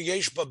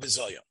sheyesh ba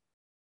bizoyon.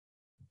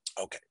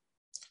 Okay.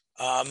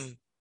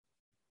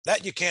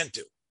 That you can't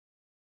do.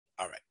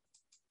 All right.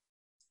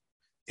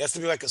 It has to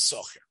be like a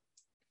socher.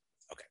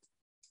 Okay.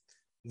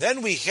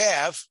 Then we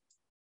have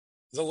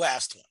the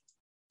last one,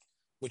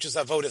 which is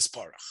avodas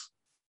parach.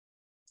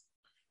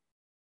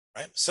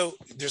 Right? So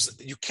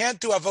you can't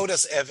do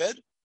avodas eved.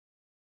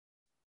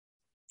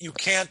 You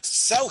can't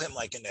sell him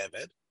like an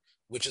eved,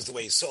 which is the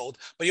way he's sold,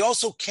 but you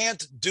also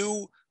can't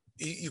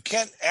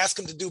ask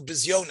him to do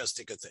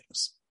bizyonistic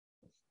things.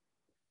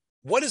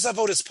 What does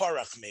avodas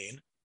parach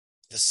mean?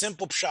 The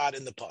simple pshat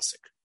in the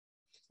pasuk.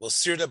 Well,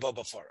 sirda bo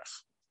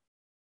b'farach.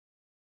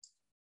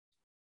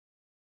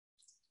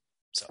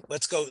 So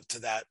let's go to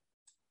that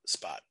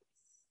spot.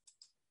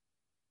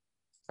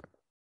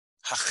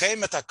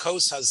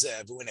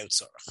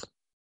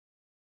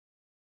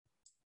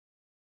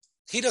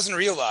 He doesn't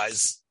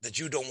realize that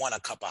you don't want a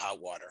cup of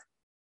hot water,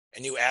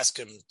 and you ask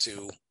him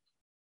to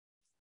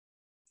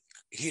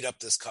heat up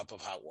this cup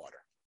of hot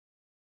water.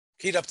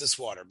 Heat up this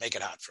water, make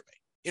it hot for me.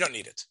 You don't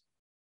need it.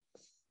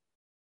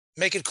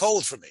 Make it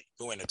cold for me.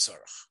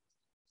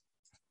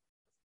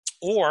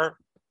 Or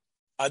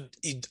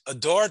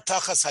ador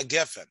tachas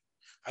hagefen.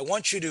 I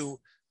want you to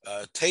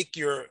take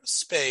your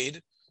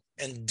spade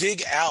and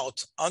dig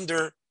out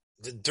under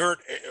the dirt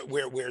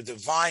where the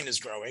vine is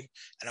growing,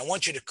 and I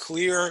want you to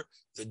clear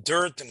the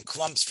dirt and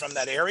clumps from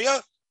that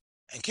area,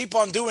 and keep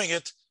on doing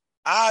it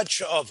ad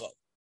she'avo,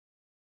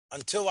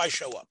 until I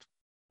show up.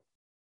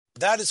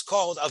 That is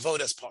called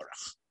avodas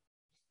parach.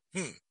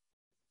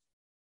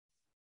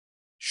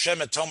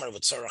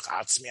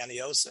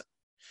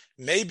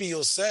 Maybe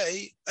you'll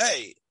say,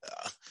 hey,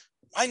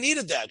 I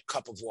needed that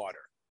cup of water.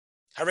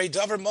 Harei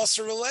davar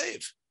moser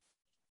alev.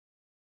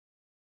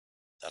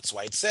 That's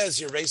why it says,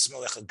 Yereis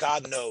Melecha,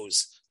 God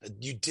knows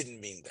that you didn't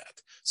mean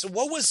that. So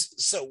what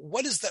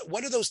is that?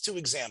 What are those two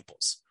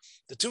examples?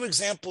 The two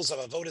examples of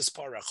avodas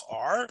parach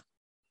are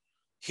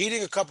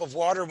heating a cup of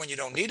water when you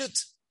don't need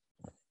it,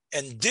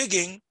 and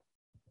digging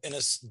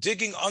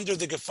under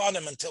the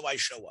gefanim until I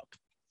show up.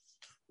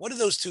 What do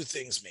those two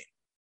things mean?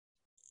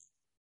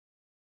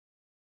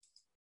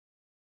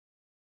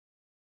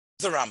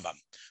 The Rambam.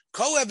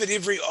 What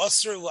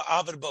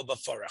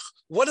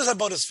does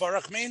avodas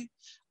parach mean?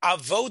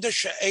 Avoda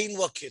she'ein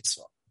lo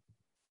kitzva.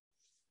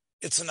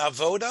 It's an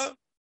avoda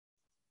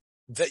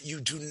that you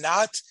do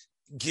not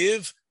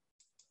give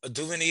a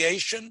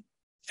delineation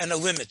and a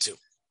limit to.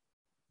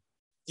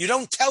 You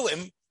don't tell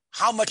him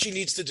how much he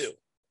needs to do.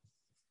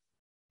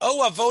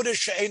 Oh, avoda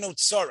she'eino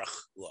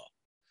tzorach lo.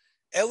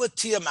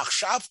 Elatia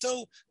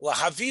machshavto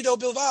lahavido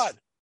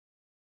bilvad.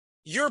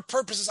 Your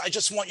purpose is, I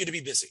just want you to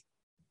be busy.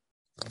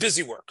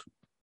 Busy work.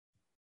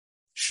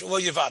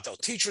 Shlo yivato.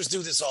 Teachers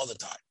do this all the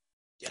time.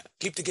 Yeah,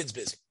 keep the kids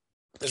busy.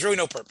 There's really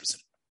no purpose in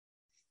it.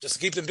 Just to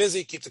keep them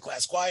busy, keep the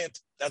class quiet.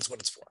 That's what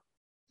it's for.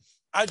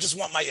 I just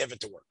want my Evet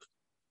to work.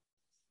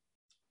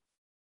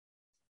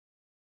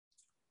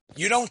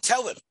 You don't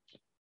tell him.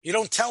 You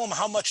don't tell him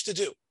how much to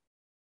do.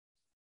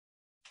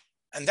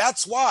 And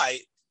that's why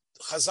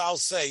Chazal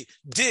say,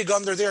 dig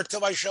under there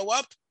till I show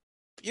up.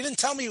 You didn't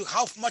tell me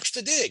how much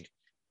to dig.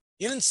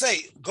 You didn't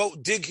say, go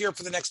dig here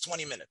for the next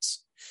 20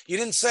 minutes. You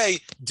didn't say,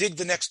 dig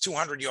the next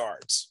 200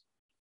 yards.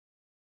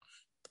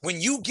 When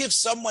you give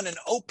someone an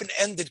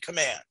open-ended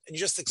command and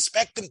you just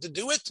expect them to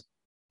do it,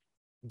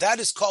 that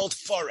is called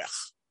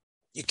farech.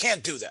 You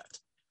can't do that.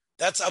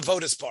 That's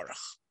avodas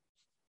parach.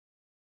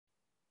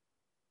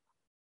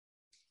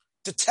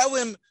 To tell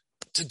him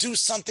to do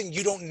something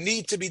you don't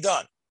need to be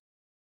done,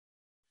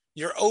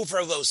 you're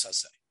over lo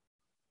saseh.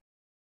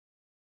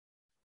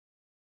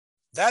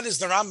 That is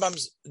the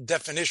Rambam's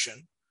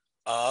definition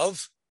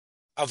of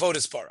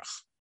avodas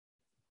parach.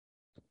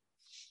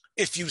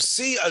 If you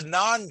see a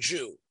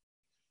non-Jew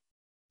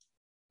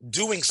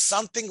doing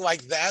something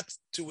like that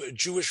to a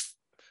Jewish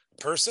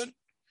person,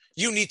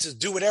 you need to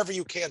do whatever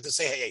you can to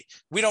say, hey,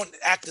 we don't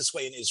act this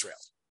way in Israel.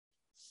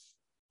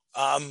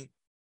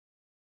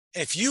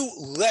 If you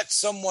let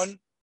someone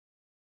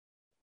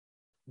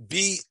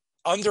be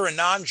under a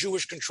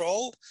non-Jewish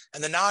control,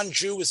 and the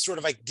non-Jew is sort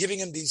of like giving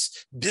him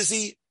these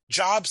busy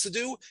jobs to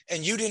do,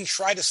 and you didn't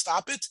try to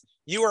stop it,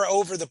 you are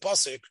over the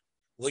pasuk,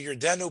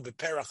 L'yurdenu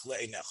b'perach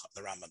le'einecha,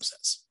 the Rambam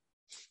says.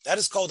 That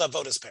is called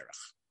avodas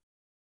perach.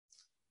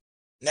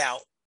 Now,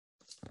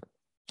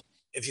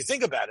 if you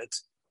think about it,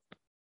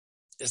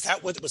 is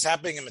that what was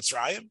happening in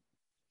Mitzrayim?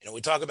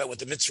 We talk about what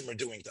the Mitzrayim are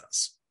doing to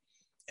us.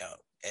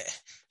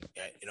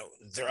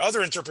 There are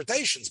other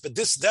interpretations, but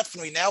this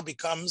definitely now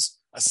becomes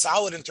a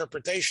solid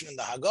interpretation in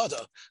the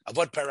Haggadah of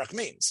what perach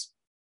means.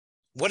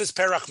 What does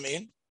perach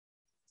mean?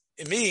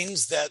 It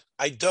means that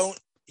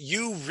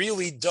you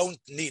really don't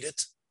need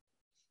it,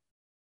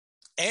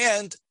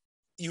 and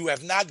you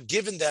have not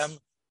given them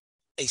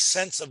a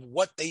sense of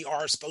what they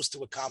are supposed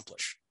to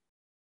accomplish.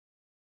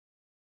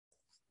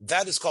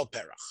 That is called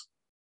perach.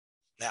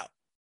 Now,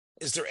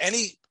 is there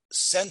any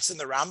sense in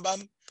the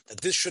Rambam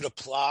that this should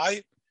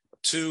apply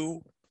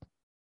to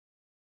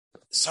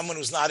someone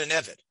who's not an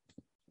Eved?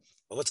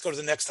 Well, let's go to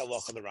the next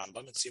halacha of the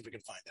Rambam and see if we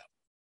can find out.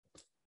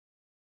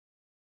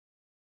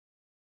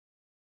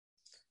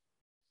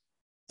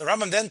 The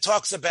Rambam then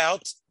talks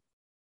about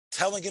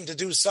telling him to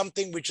do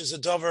something which is a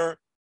davar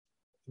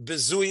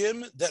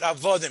bezuyim that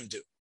avodim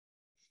do.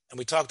 And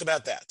we talked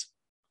about that.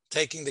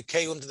 Taking the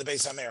kelim to the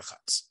Beis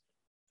HaMerchatz,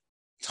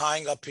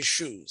 tying up his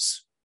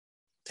shoes,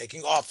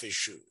 taking off his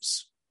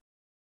shoes.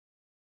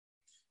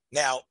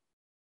 Now,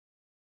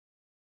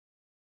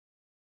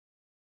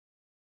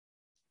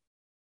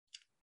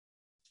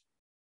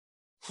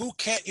 Who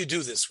can't you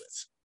do this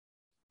with?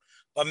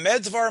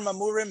 Bamedvar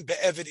mamurim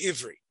be'evid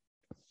ivri.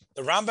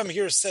 The Rambam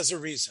here says a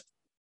reason.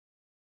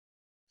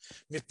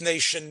 Mipnei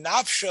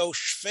shenafsho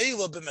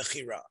shveila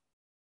b'mechira.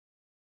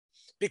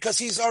 Because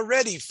he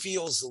already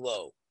feels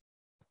low.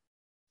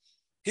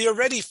 He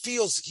already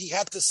feels he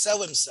had to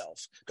sell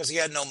himself because he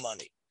had no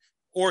money,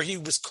 or he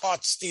was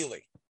caught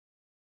stealing.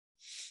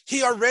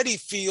 He already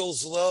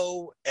feels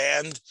low,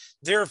 and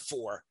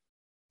therefore,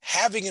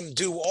 having him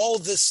do all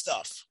this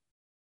stuff,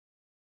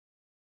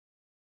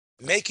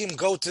 make him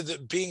go to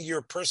being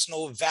your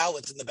personal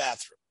valet in the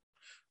bathroom,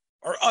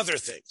 or other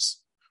things,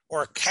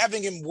 or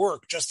having him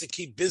work just to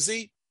keep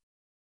busy,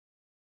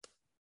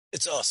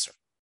 it's usher.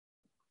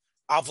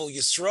 Avol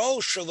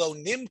Yisro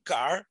shelo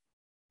nimkar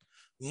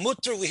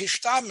mutter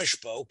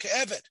lihishtamish bo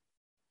ke'eved.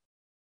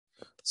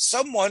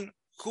 Someone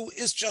who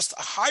is just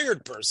a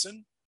hired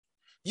person,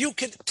 you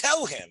can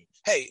tell him,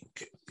 hey,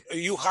 are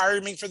you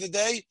hiring me for the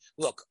day?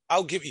 Look,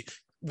 I'll give you,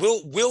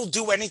 we'll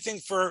do anything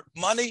for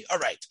money. All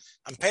right,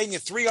 I'm paying you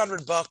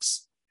 $300.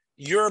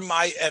 You're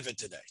my Eved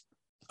today.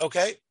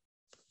 Okay?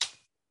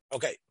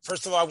 Okay,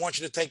 first of all, I want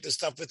you to take this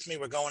stuff with me.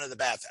 We're going to the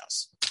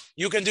bathhouse.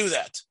 You can do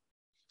that.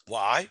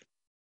 Why?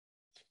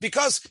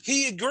 Because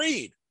he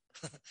agreed,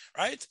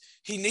 right?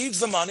 He needs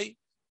the money.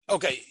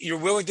 Okay, you're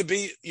going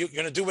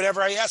to do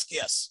whatever I ask?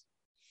 Yes.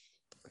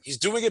 He's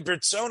doing it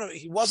b'rtzona.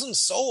 He wasn't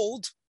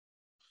sold.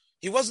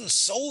 He wasn't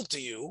sold to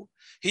you.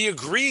 He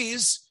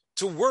agrees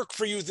to work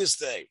for you this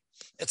day.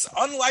 It's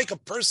unlike a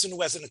person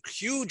who has a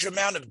huge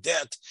amount of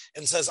debt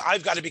and says,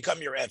 I've got to become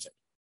your Eved.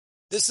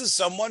 This is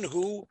someone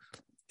who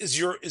is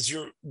your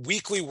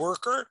weekly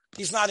worker.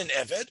 He's not an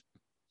Eved.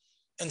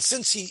 And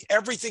since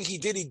everything he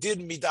did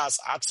midas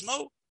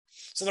atzmo,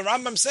 so the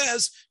Rambam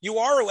says, you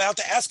are allowed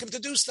to ask him to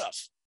do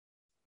stuff.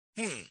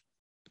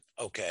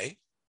 Okay.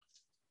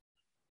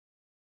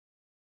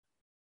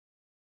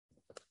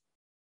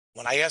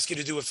 When I ask you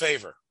to do a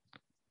favor,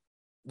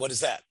 what is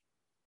that?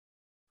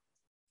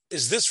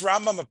 Is this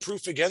Rambam a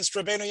proof against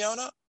Rabbeinu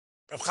Yonah?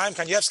 Reb Chaim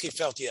Kanievsky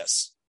felt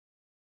yes.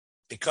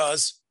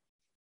 Because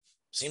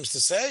seems to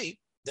say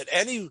that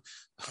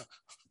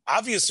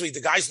obviously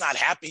the guy's not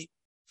happy,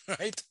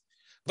 right?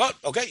 But,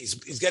 okay,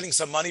 he's getting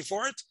some money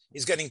for it.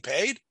 He's getting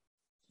paid.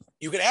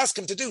 You can ask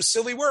him to do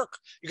silly work.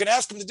 You can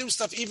ask him to do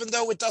stuff even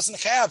though it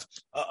doesn't have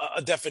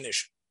a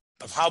definition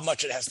of how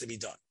much it has to be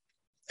done.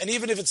 And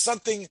even if it's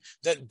something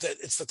that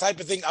it's the type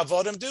of thing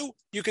avodim do,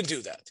 you can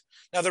do that.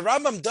 Now, the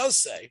Rambam does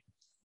say,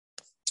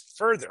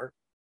 further,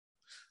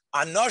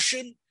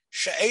 Anoshim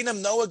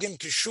she'enam noagim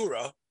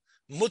kishura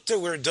mutter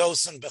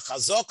wirdosan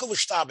b'chazaka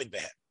l'shtabid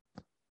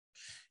behem.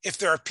 If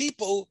there are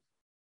people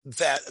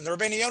that, and the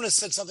Rabbeinu Yonah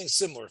said something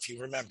similar, if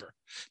you remember,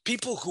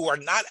 people who are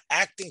not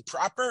acting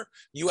proper,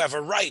 you have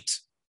a right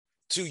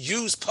to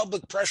use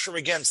public pressure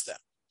against them,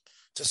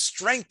 to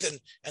strengthen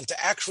and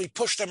to actually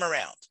push them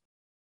around.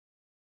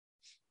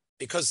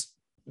 Because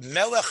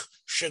melech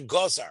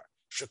shegozar,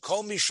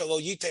 shekol mi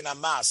shelo yitein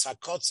amas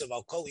hakotzev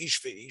al kol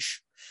ish ve'ish,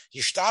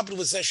 yishtablu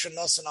v'zeh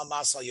shenosen al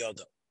mas al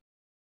yodo.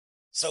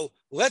 So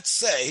let's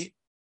say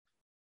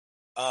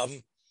a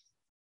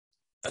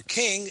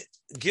king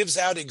gives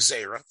out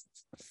Aveirah.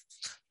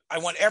 I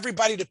want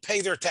everybody to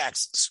pay their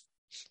taxes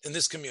in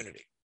this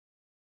community.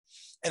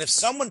 And if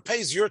someone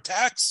pays your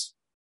tax,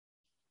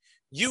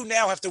 you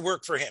now have to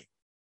work for him.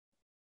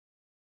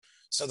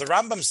 So the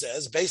Rambam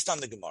says, based on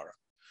the Gemara,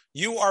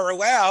 you are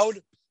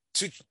allowed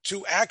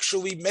to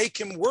actually make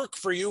him work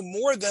for you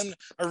more than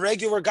a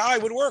regular guy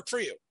would work for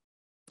you.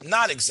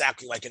 Not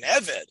exactly like an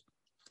Eved,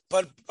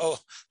 but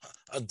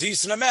a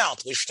decent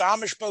amount.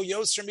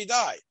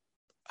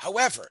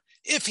 However,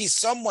 if he's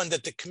someone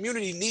that the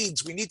community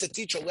needs, we need to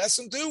teach a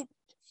lesson to,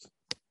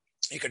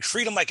 you can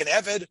treat him like an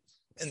Eved,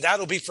 and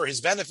that'll be for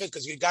his benefit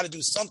because you got to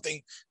do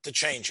something to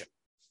change him.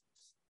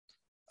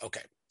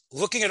 Okay,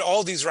 looking at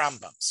all these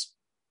Rambams,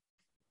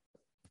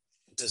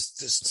 does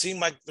this seem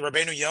like the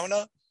Rabbeinu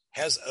Yonah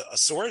has a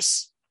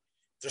source?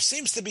 There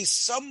seems to be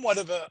somewhat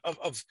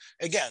of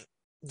again,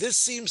 this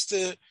seems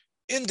to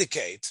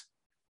indicate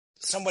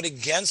somewhat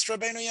against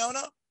Rabbeinu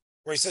Yonah,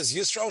 where he says,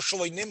 Yisrael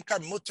shaloi nimkar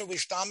muter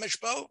lishtamish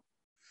bo.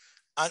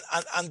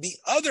 On the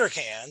other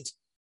hand,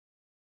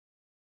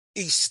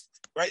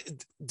 right,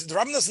 the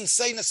Rambam doesn't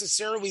say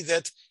necessarily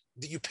that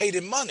you paid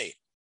him money.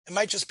 It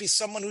might just be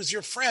someone who's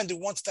your friend who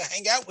wants to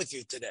hang out with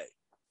you today.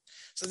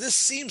 So this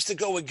seems to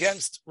go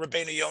against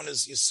Rabbeinu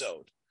Yonah's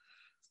Yisod.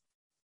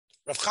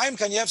 Rav Chaim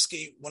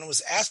Kanievsky, when it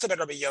was asked about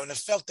Rabbi Yonah,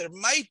 felt there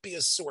might be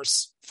a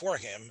source for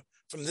him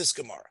from this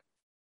Gemara.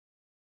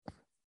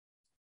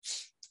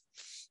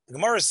 The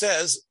Gemara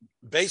says,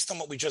 based on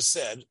what we just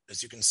said,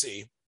 as you can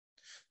see,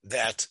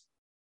 that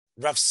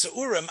Rav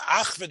Seurim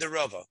ach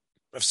v'derava.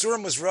 Rav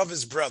Seurim was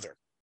Rav's brother,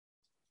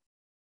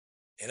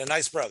 and a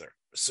nice brother,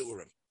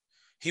 Seurim.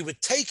 He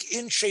would take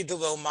in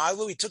Sheidelo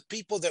Malu. He took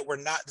people that were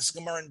not, this is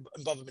Gemara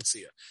in Bava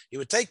Metzia. He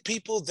would take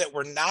people that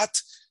were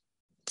not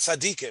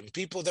tzaddikim,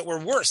 people that were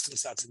worse than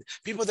tzaddikim,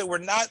 people that were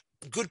not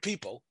good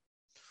people.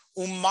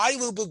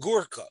 Umailu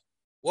begurka.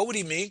 What would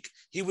he make?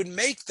 He would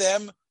make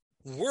them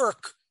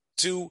work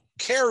to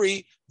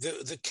carry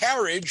the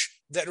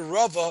carriage that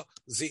Rava,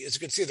 as you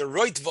can see, the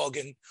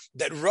Reutwagen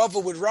that Rava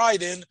would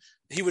ride in,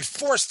 he would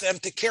force them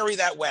to carry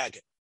that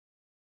wagon.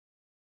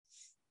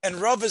 And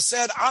Rava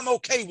said, I'm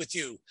okay with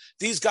you.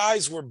 These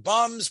guys were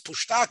bums,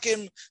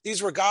 pushtakim.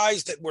 These were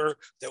guys that were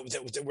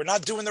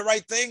not doing the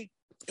right thing.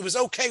 It was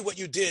okay what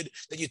you did,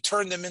 that you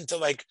turned them into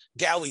like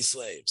galley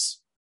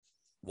slaves.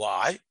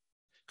 Why?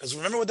 Because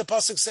remember what the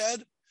pasuk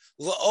said?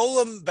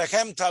 La'olam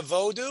bechem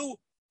tavodu.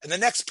 And the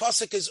next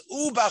pasuk is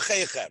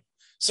ubachechem.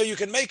 So you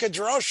can make a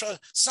drasha.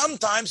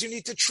 Sometimes you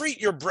need to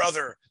treat your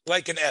brother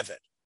like an eved.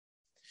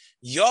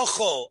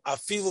 Yochol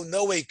afilu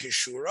noe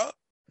kishura.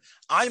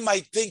 I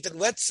might think that,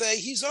 let's say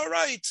he's all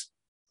right,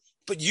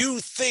 but you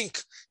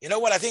think, you know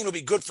what? I think it'll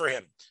be good for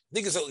him. I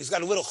think he's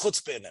got a little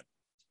chutzpah in him.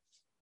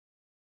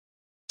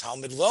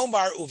 Talmud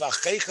lomar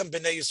uvachechem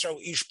b'nei Yisrael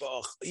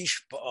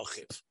ish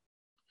ba'achiv.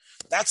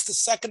 That's the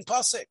second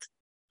pasuk.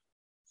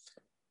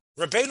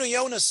 Rabbeinu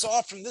Yonah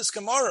saw from this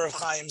Gemara of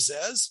Chaim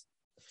says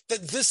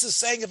that this is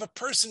saying if a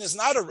person is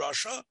not a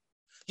Rasha,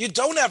 you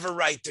don't have a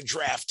right to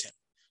draft him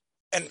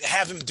and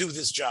have him do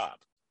this job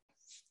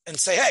and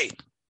say, hey,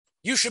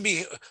 you should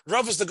be,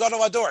 Rav is the God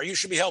of Ador, you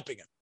should be helping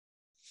him.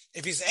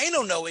 If he's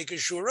Eino Noe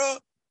Keshura,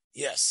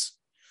 yes.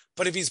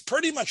 But if he's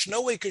pretty much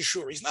Noe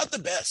Keshura, he's not the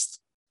best.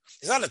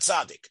 He's not a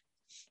tzaddik.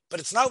 But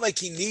it's not like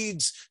he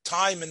needs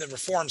time in the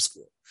reform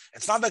school.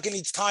 It's not like he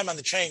needs time on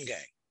the chain gang.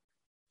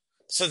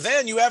 So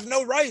then you have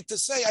no right to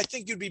say, I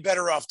think you'd be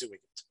better off doing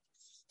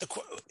it.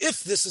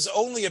 If this is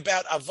only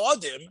about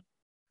avodim,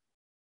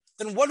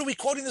 then what are we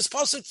quoting this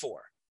pasuk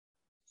for?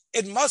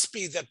 It must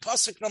be that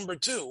pasuk number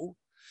 2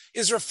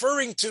 is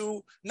referring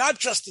to not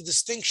just the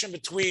distinction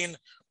between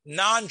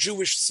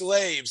non-Jewish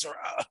slaves or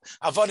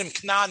avodim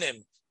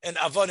knanim and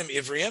avodim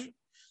ivriim.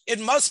 It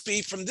must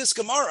be from this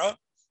Gemara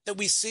that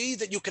we see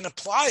that you can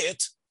apply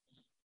it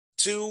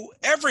to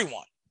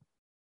everyone.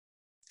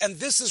 And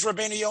this is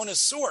Rabbeinu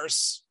Yonah's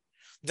source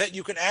that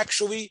you can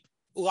actually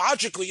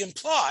logically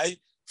imply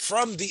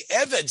from the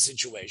Eved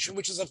situation,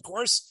 which is, of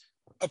course,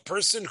 a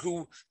person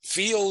who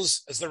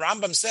feels, as the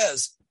Rambam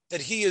says,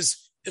 that he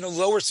is in a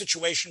lower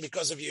situation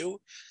because of you.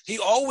 He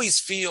always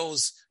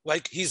feels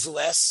like he's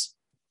less.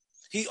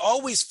 He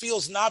always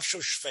feels nafsho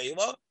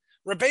shfeila.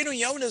 Rabbeinu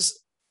Yonah is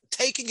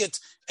taking it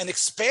and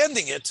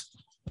expanding it.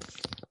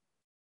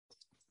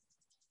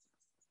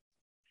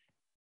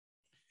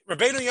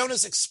 Rabbeinu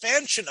Yonah's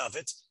expansion of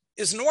it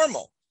is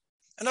normal.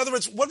 In other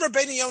words, what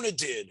Rabbeinu Yonah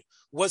did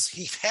was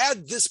he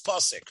had this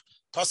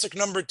pasuk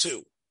number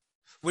 2,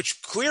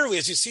 which clearly,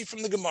 as you see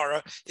from the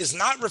Gemara, is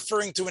not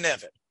referring to an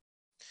Eved.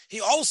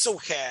 He also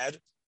had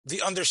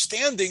the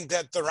understanding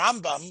that the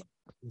Rambam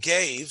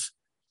gave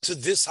to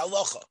this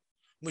halacha,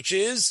 which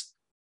is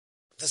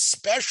the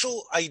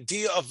special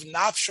idea of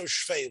nafsho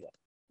shfeila.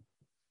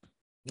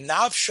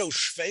 Nafsho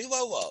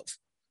shfeila, love.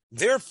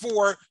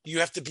 Therefore, you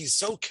have to be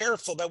so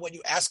careful about what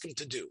you ask him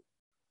to do.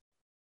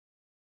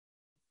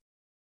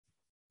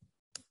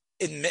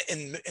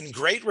 In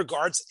great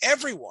regards,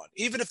 everyone,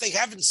 even if they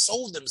haven't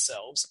sold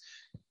themselves,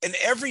 in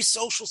every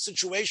social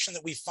situation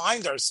that we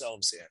find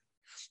ourselves in,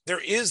 there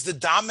is the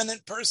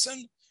dominant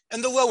person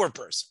and the lower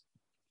person.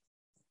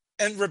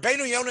 And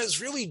Rabbeinu Yonah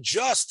is really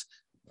just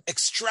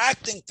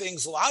extracting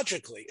things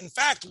logically. In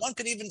fact, one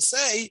could even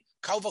say,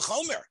 Kal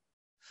v'chomer,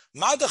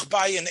 madach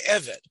by an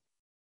Eved,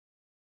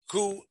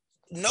 who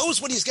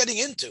knows what he's getting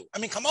into. I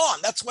mean, come on,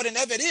 that's what an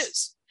Eved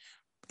is.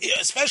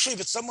 Especially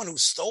if it's someone who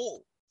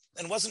stole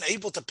and wasn't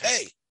able to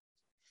pay.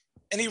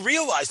 And he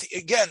realized,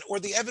 again, or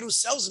the Eved who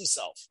sells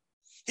himself,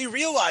 he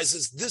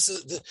realizes this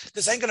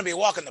ain't going to be a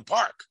walk in the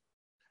park.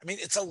 I mean,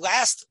 it's a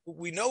last,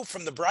 we know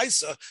from the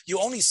Brisa, you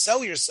only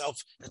sell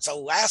yourself. It's a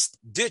last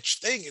ditch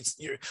thing.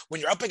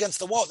 When you're up against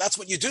the wall, that's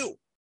what you do.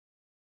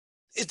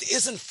 It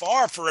isn't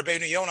far for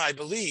Rabbeinu Yonah, I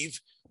believe,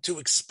 to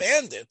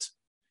expand it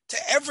to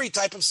every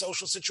type of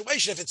social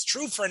situation. If it's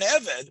true for an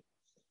Eved,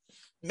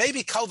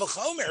 maybe Kal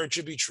v'chomer it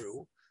should be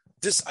true.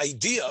 This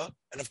idea,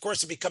 and of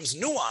course it becomes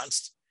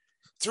nuanced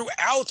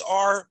throughout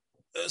our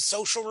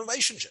social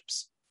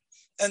relationships.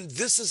 And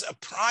this is a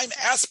prime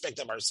aspect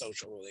of our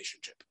social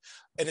relationship.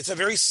 And it's a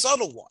very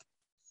subtle one.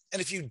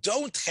 And if you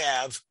don't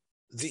have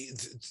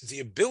the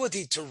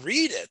ability to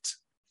read it,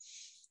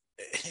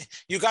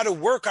 you got to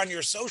work on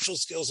your social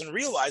skills and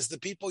realize the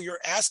people you're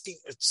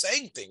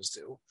saying things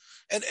to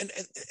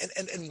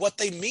and what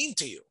they mean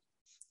to you.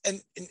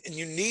 And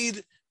you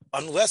need,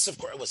 unless, of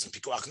course, listen,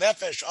 pikuach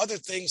nefesh, other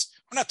things,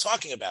 we're not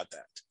talking about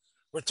that.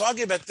 We're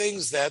talking about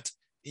things that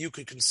you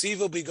could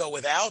conceivably go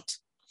without,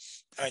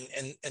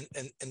 and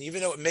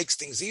even though it makes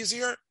things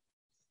easier,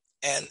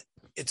 and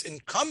it's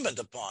incumbent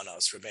upon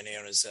us, Rabbeinu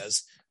Yonah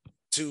says,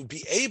 to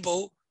be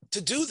able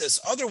to do this.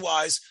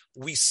 Otherwise,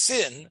 we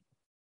sin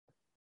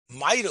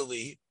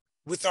mightily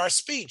with our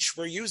speech.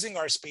 We're using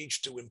our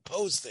speech to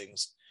impose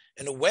things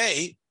in a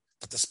way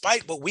that,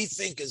 despite what we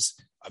think is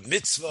a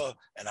mitzvah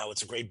and how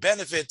it's a great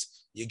benefit,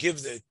 you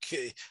give the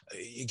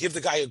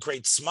guy a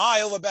great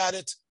smile about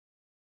it.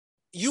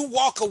 You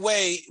walk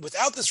away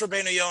without this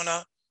Rabbeinu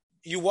Yonah.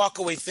 You walk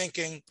away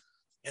thinking,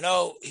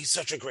 He's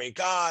such a great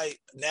guy.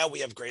 Now we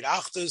have great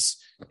achdus.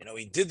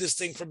 He did this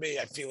thing for me.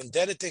 I feel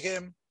indebted to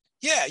him.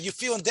 Yeah, you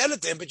feel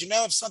indebted to him, but you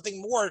now have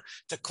something more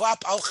to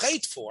clap al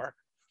chait for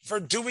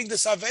doing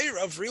this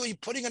Aveirah of really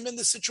putting him in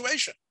this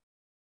situation.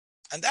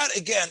 And that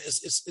again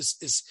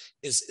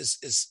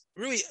is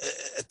really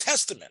a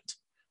testament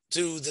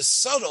to the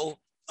subtle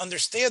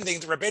understanding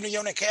that Rabbeinu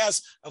Yonik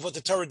has of what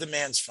the Torah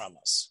demands from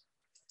us.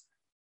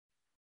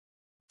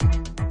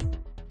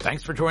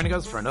 Thanks for joining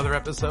us for another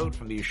episode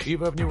from the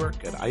Yeshiva of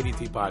Newark at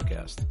IDT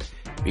Podcast.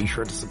 Be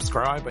sure to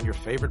subscribe on your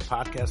favorite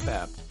podcast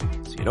app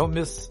so you don't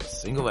miss a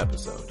single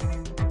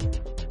episode.